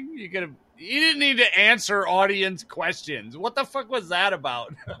recording, you didn't need to answer audience questions. What the fuck was that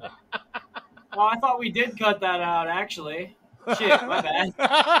about? Well, I thought we did cut that out, actually. Shit, my bad.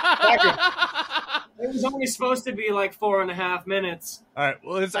 It was only supposed to be like 4.5 minutes. All right.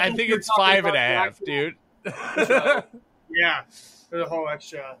 Well, I think it's 5.5, dude. Yeah, for the whole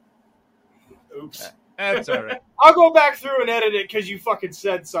extra. Oops. That's all right. I'll go back through and edit it because you fucking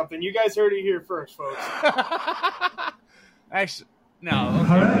said something. You guys heard it here first, folks. Actually, no.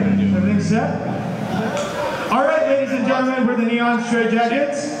 Okay. All right, everything's set? All right, ladies and gentlemen, we're the Neon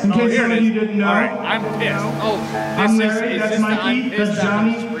Staghtjackets. In case some of you didn't know. All right, I'm pissed. I'm Larry, that's Mikey, that's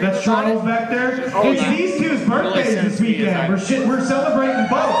Johnny, that's Charles back there. It's these two's birthdays this weekend. We're celebrating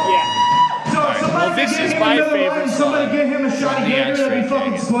both. Yeah. So if somebody this get is him my in the middle line, favorite somebody song. get him a shot of Gator, that'd be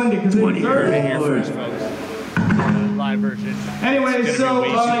fucking splendid. Because they deserve it. Live version. Anyway, so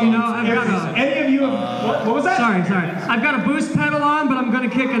any of you, what was that? Sorry. I've got a boost pedal on, but I'm going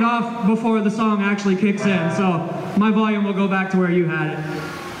to kick it off before the song actually kicks in. So my volume will go back to where you had it.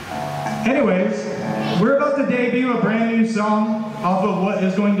 Anyways, we're about to debut a brand new song off of what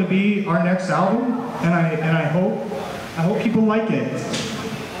is going to be our next album, and I hope people like it.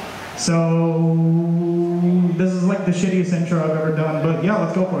 So this is like the shittiest intro I've ever done, but yeah,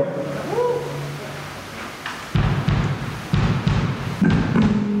 let's go for it.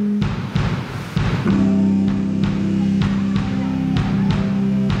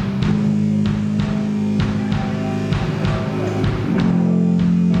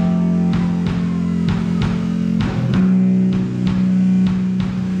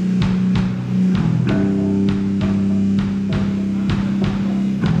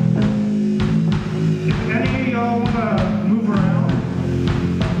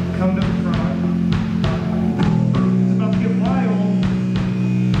 Come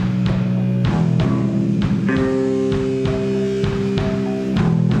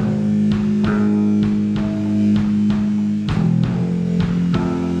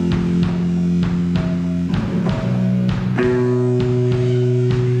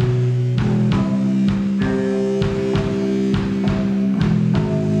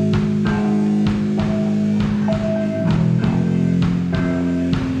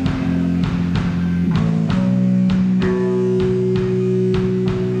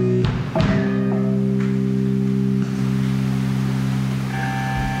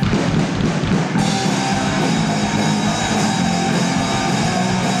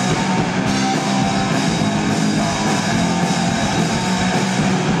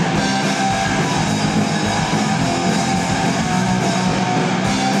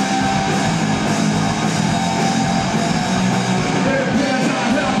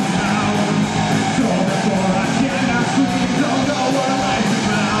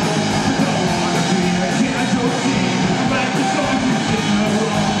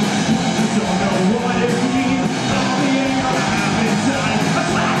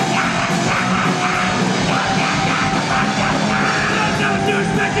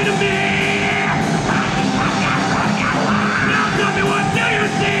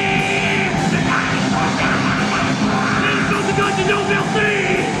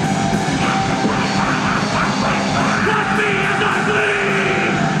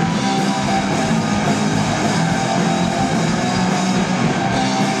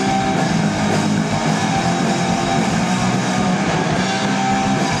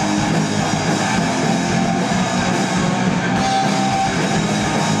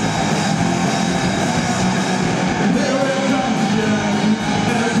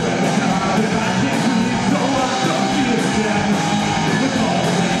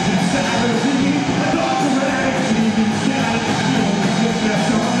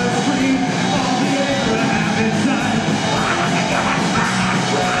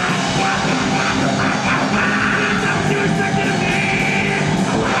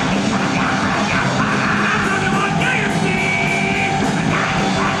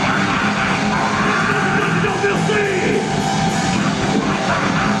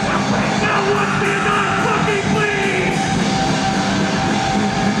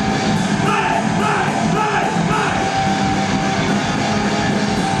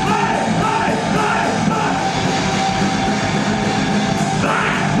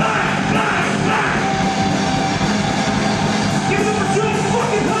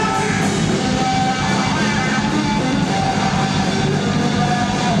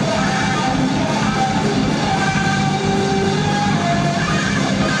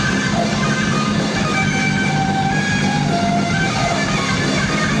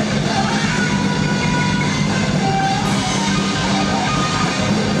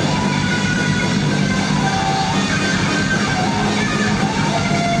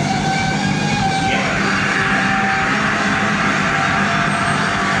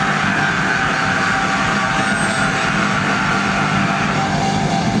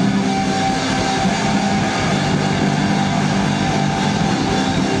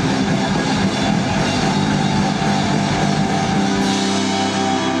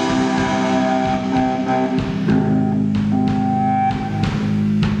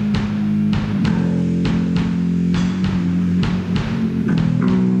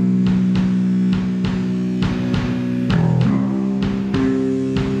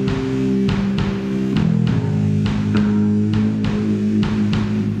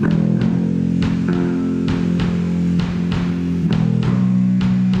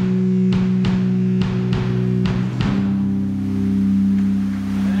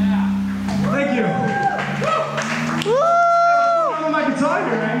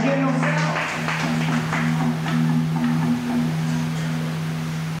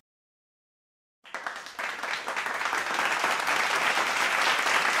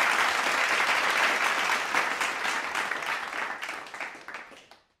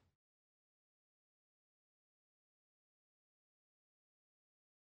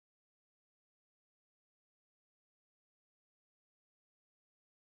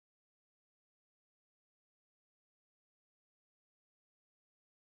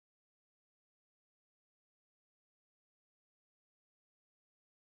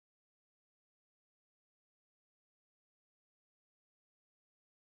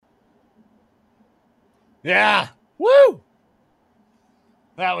Yeah. Woo!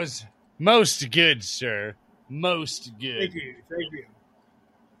 That was most good, sir. Most good. Thank you. Thank you.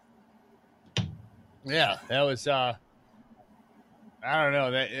 Yeah, that was, I don't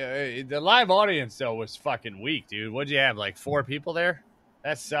know. That the live audience, though, was fucking weak, dude. What'd you have, like 4 people there?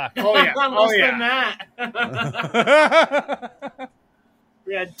 That sucked. Oh, yeah. Less than that.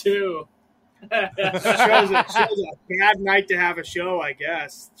 We had 2. shows a bad night to have a show, I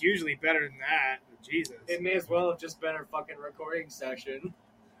guess. It's usually better than that. Jesus. It may as well have just been a fucking recording session.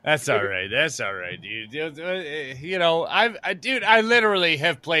 That's all right. That's all right, dude. You know, I literally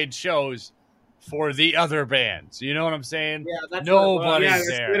have played shows for the other bands. You know what I'm saying? Yeah, that's nobody's that's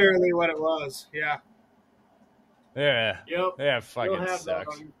there. literally what it was. Yeah. Yeah. Yep. Yeah, fucking You'll have sucks. that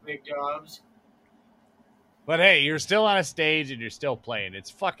on your big jobs. But hey, you're still on a stage and you're still playing. It's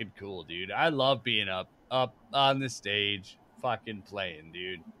fucking cool, dude. I love being up on the stage, fucking playing,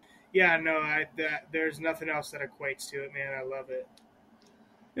 dude. Yeah, no, there's nothing else that equates to it, man. I love it.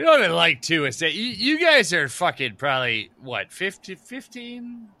 You know what I like, too, is that you guys are fucking probably, what,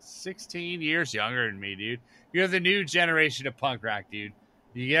 15, 16 years younger than me, dude. You're the new generation of punk rock, dude.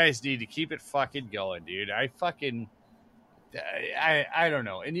 You guys need to keep it fucking going, dude. I don't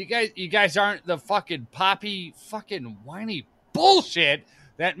know. And you guys aren't the fucking poppy, fucking whiny bullshit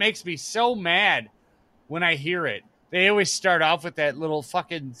that makes me so mad when I hear it. They always start off with that little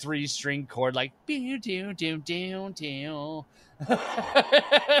fucking 3-string chord, like, do do do do do.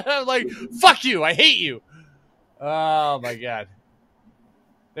 I'm like, fuck you, I hate you. Oh my god,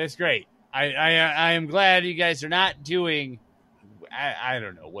 that's great. I am glad you guys are not doing. I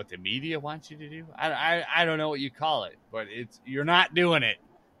don't know what the media wants you to do. I don't know what you call it, but you're not doing it,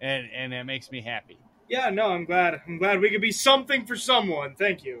 and it makes me happy. Yeah, no, I'm glad we could be something for someone.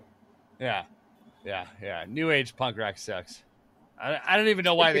 Thank you. Yeah. New age punk rock sucks. I don't even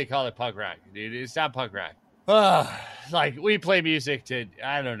know why they call it punk rock, dude. It's not punk rock. Like we play music to,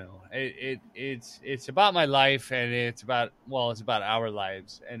 I don't know. It's about my life, and it's about our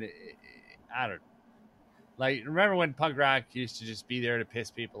lives, and I don't know. Like, remember when punk rock used to just be there to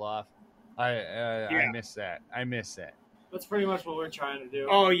piss people off? I miss that. I miss that. That's pretty much what we're trying to do.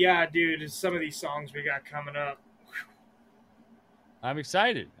 Oh yeah, dude. Some of these songs we got coming up. I'm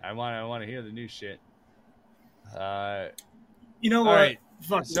excited. I want to hear the new shit. You know what? Right.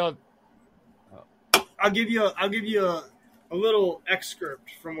 Fuck. So I'll give you a little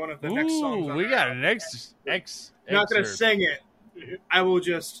excerpt from one of the next songs. We got an I'm not gonna sing it. I will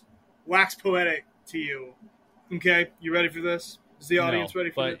just wax poetic to you. Okay, you ready for this? Is the audience ready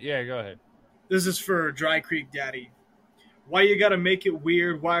for it? Yeah, go ahead. This is for Dry Creek Daddy. Why you gotta make it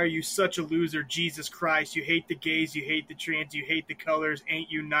weird? Why are you such a loser? Jesus Christ, you hate the gays, you hate the trans, you hate the colors, ain't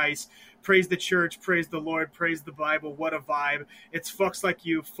you nice? Praise the church, praise the Lord, praise the Bible, what a vibe. It's fucks like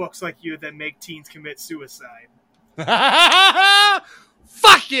you that make teens commit suicide.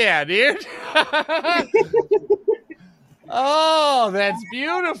 Fuck yeah, dude. Oh, that's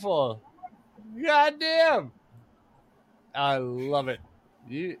beautiful. God damn. I love it.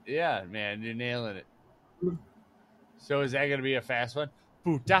 Yeah, man, you're nailing it. So is that going to be a fast one?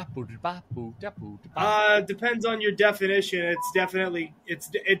 Depends on your definition. It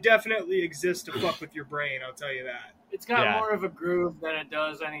definitely exists to fuck with your brain, I'll tell you that. It's got more of a groove than it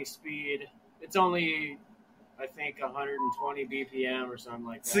does any speed. It's only, I think, 120 BPM or something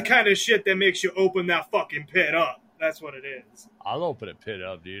like that. It's the kind of shit that makes you open that fucking pit up. That's what it is. I'll open a pit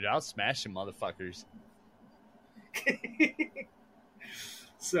up, dude. I'll smash some motherfuckers.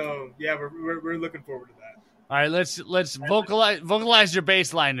 So, yeah, we're looking forward to that. All right, let's vocalize your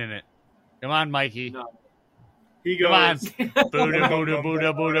bass line in it. Come on, Mikey. No. He goes. Come on. Buddha, Buddha,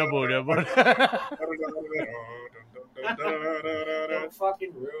 Buddha, Buddha, Buddha, Buddha. Don't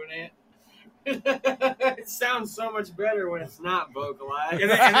fucking ruin it. It sounds so much better when it's not vocalized. And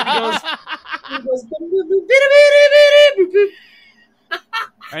then he goes.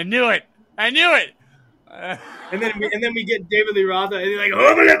 I knew it. And then we get David Lee Roth, and he's like,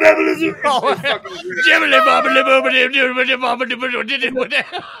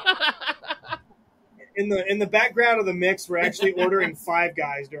 in the background of the mix, we're actually ordering Five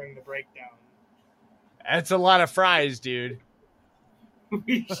Guys during the breakdown. That's a lot of fries, dude.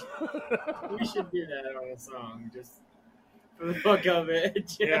 We should do that on a song, just for the fuck of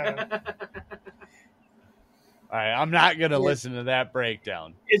it. Yeah. All right, I'm not gonna listen to that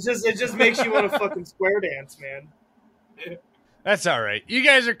breakdown. It just makes you want to fucking square dance, man. That's all right. You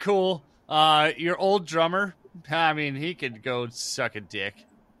guys are cool. Your old drummer, I mean, he could go suck a dick.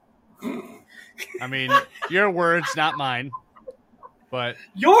 I mean, your words, not mine. But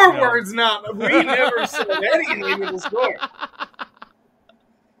your words, not. We never said anything in the score.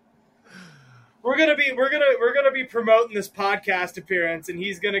 We're gonna be promoting this podcast appearance, and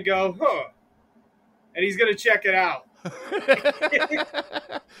he's gonna go, huh, and he's gonna check it out.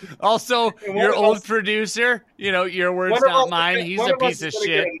 Also, your old producer, your words not mine. He's a piece of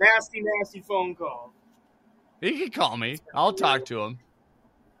shit. Get a nasty phone call. He can call me. I'll talk to him.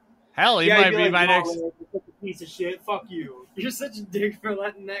 Hell, he might be my next. Such a piece of shit. Fuck you. You're such a dick for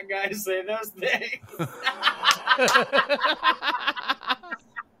letting that guy say those things.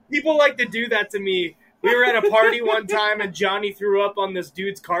 People like to do that to me. We were at a party one time, and Johnny threw up on this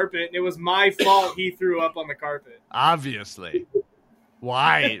dude's carpet, and it was my fault he threw up on the carpet. Obviously.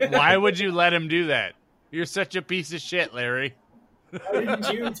 Why? Why would you let him do that? You're such a piece of shit, Larry. How did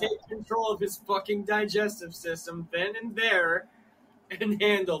you take control of his fucking digestive system then and there and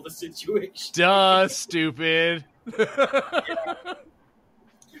handle the situation? Duh, stupid. He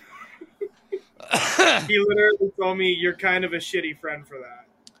literally told me, you're kind of a shitty friend for that.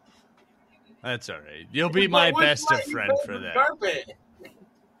 That's all right. You'll be my best of friend for that. Carpet.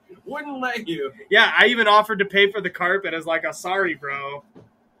 Wouldn't let you. Yeah, I even offered to pay for the carpet as like a sorry, bro.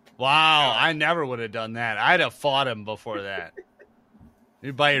 Wow, I never would have done that. I'd have fought him before that.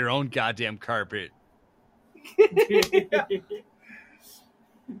 You buy your own goddamn carpet.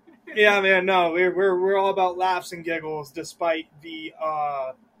 Yeah, man. No, we're all about laughs and giggles, despite the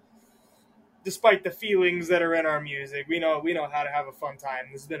feelings that are in our music. We know how to have a fun time.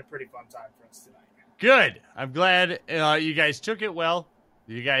 This has been a pretty fun time for us tonight. Good. I'm glad you guys took it well.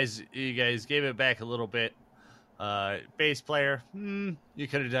 You guys gave it back a little bit. Bass player, you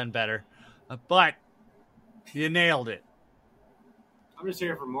could have done better, but you nailed it. I'm just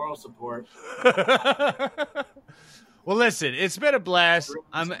here for moral support. Well, listen, it's been a blast.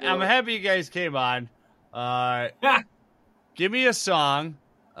 I'm happy you guys came on. Give me a song.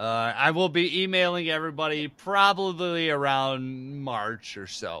 I will be emailing everybody probably around March or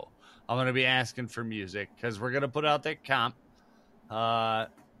so. I'm going to be asking for music because we're going to put out that comp. But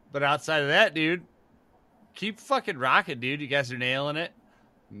outside of that, dude, keep fucking rocking, dude. You guys are nailing it.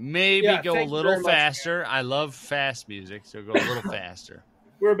 Maybe go a little faster. I love fast music, so go a little faster.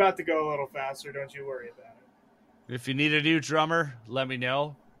 We're about to go a little faster. Don't you worry about it. If you need a new drummer, let me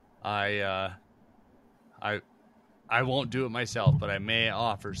know. I won't do it myself, but I may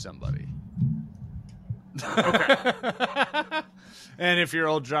offer somebody. Okay. And if your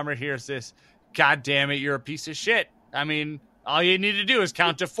old drummer hears this, God damn it, you're a piece of shit. I mean, all you need to do is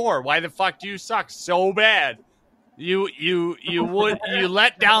count to 4. Why the fuck do you suck so bad? You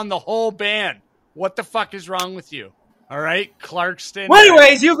let down the whole band. What the fuck is wrong with you? All right, Clarkston. Well,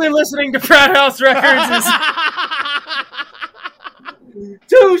 anyways, you've been listening to Frat House Records.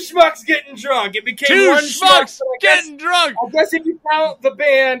 Two schmucks getting drunk. It became Two one schmucks schmuck, getting drunk. I guess if you count the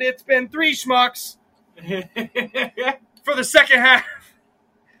band, it's been 3 schmucks for the second half.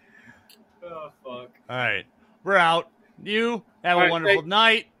 Oh, fuck. All right, we're out. You have a wonderful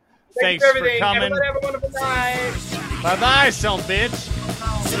night. Thanks for everything. coming. Everybody have a wonderful night. Bye-bye, son bitch.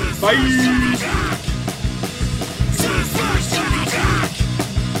 Bye.